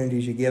the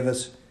opportunities you give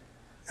us.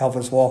 Help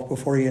us walk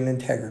before you in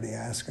integrity. I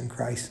ask in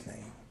Christ's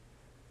name.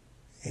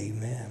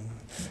 Amen.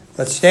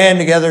 Let's stand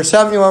together.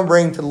 Something you want to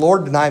bring to the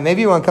Lord tonight.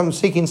 Maybe you want to come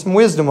seeking some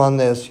wisdom on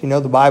this. You know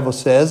the Bible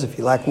says if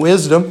you lack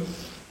wisdom,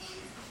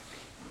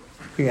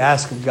 you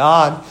ask of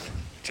God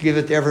to give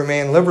it to every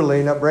man liberally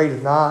and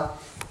upbraideth not.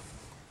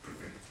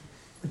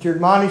 But you're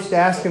admonished to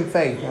ask in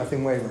faith,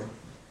 nothing wavering.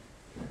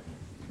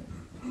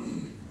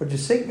 Would you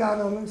seek God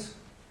on this?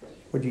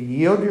 Would you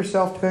yield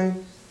yourself to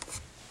Him?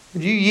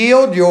 Would you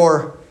yield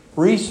your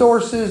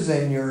resources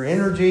and your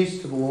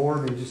energies to the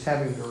Lord and just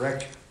have Him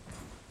direct you?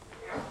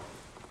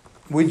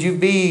 Would you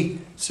be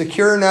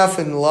secure enough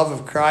in the love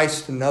of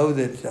Christ to know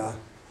that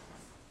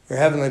your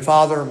Heavenly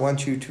Father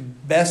wants you to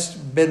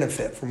best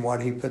benefit from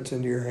what He puts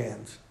into your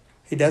hands?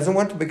 He doesn't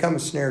want to become a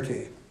snare to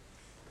you.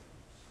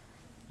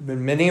 But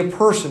many a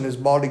person has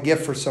bought a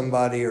gift for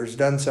somebody or has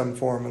done something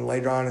for them and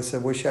later on has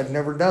said, wish I'd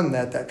never done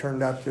that. That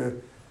turned out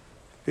to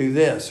do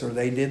this, or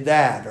they did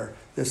that, or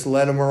this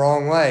led them a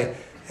wrong way.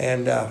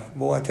 And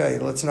boy, I tell you,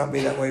 let's not be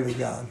that way with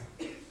God.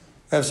 We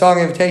have a song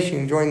invitation. You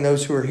can join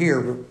those who are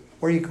here, but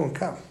where are you going to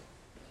come?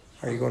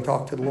 Are you going to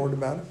talk to the Lord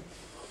about it?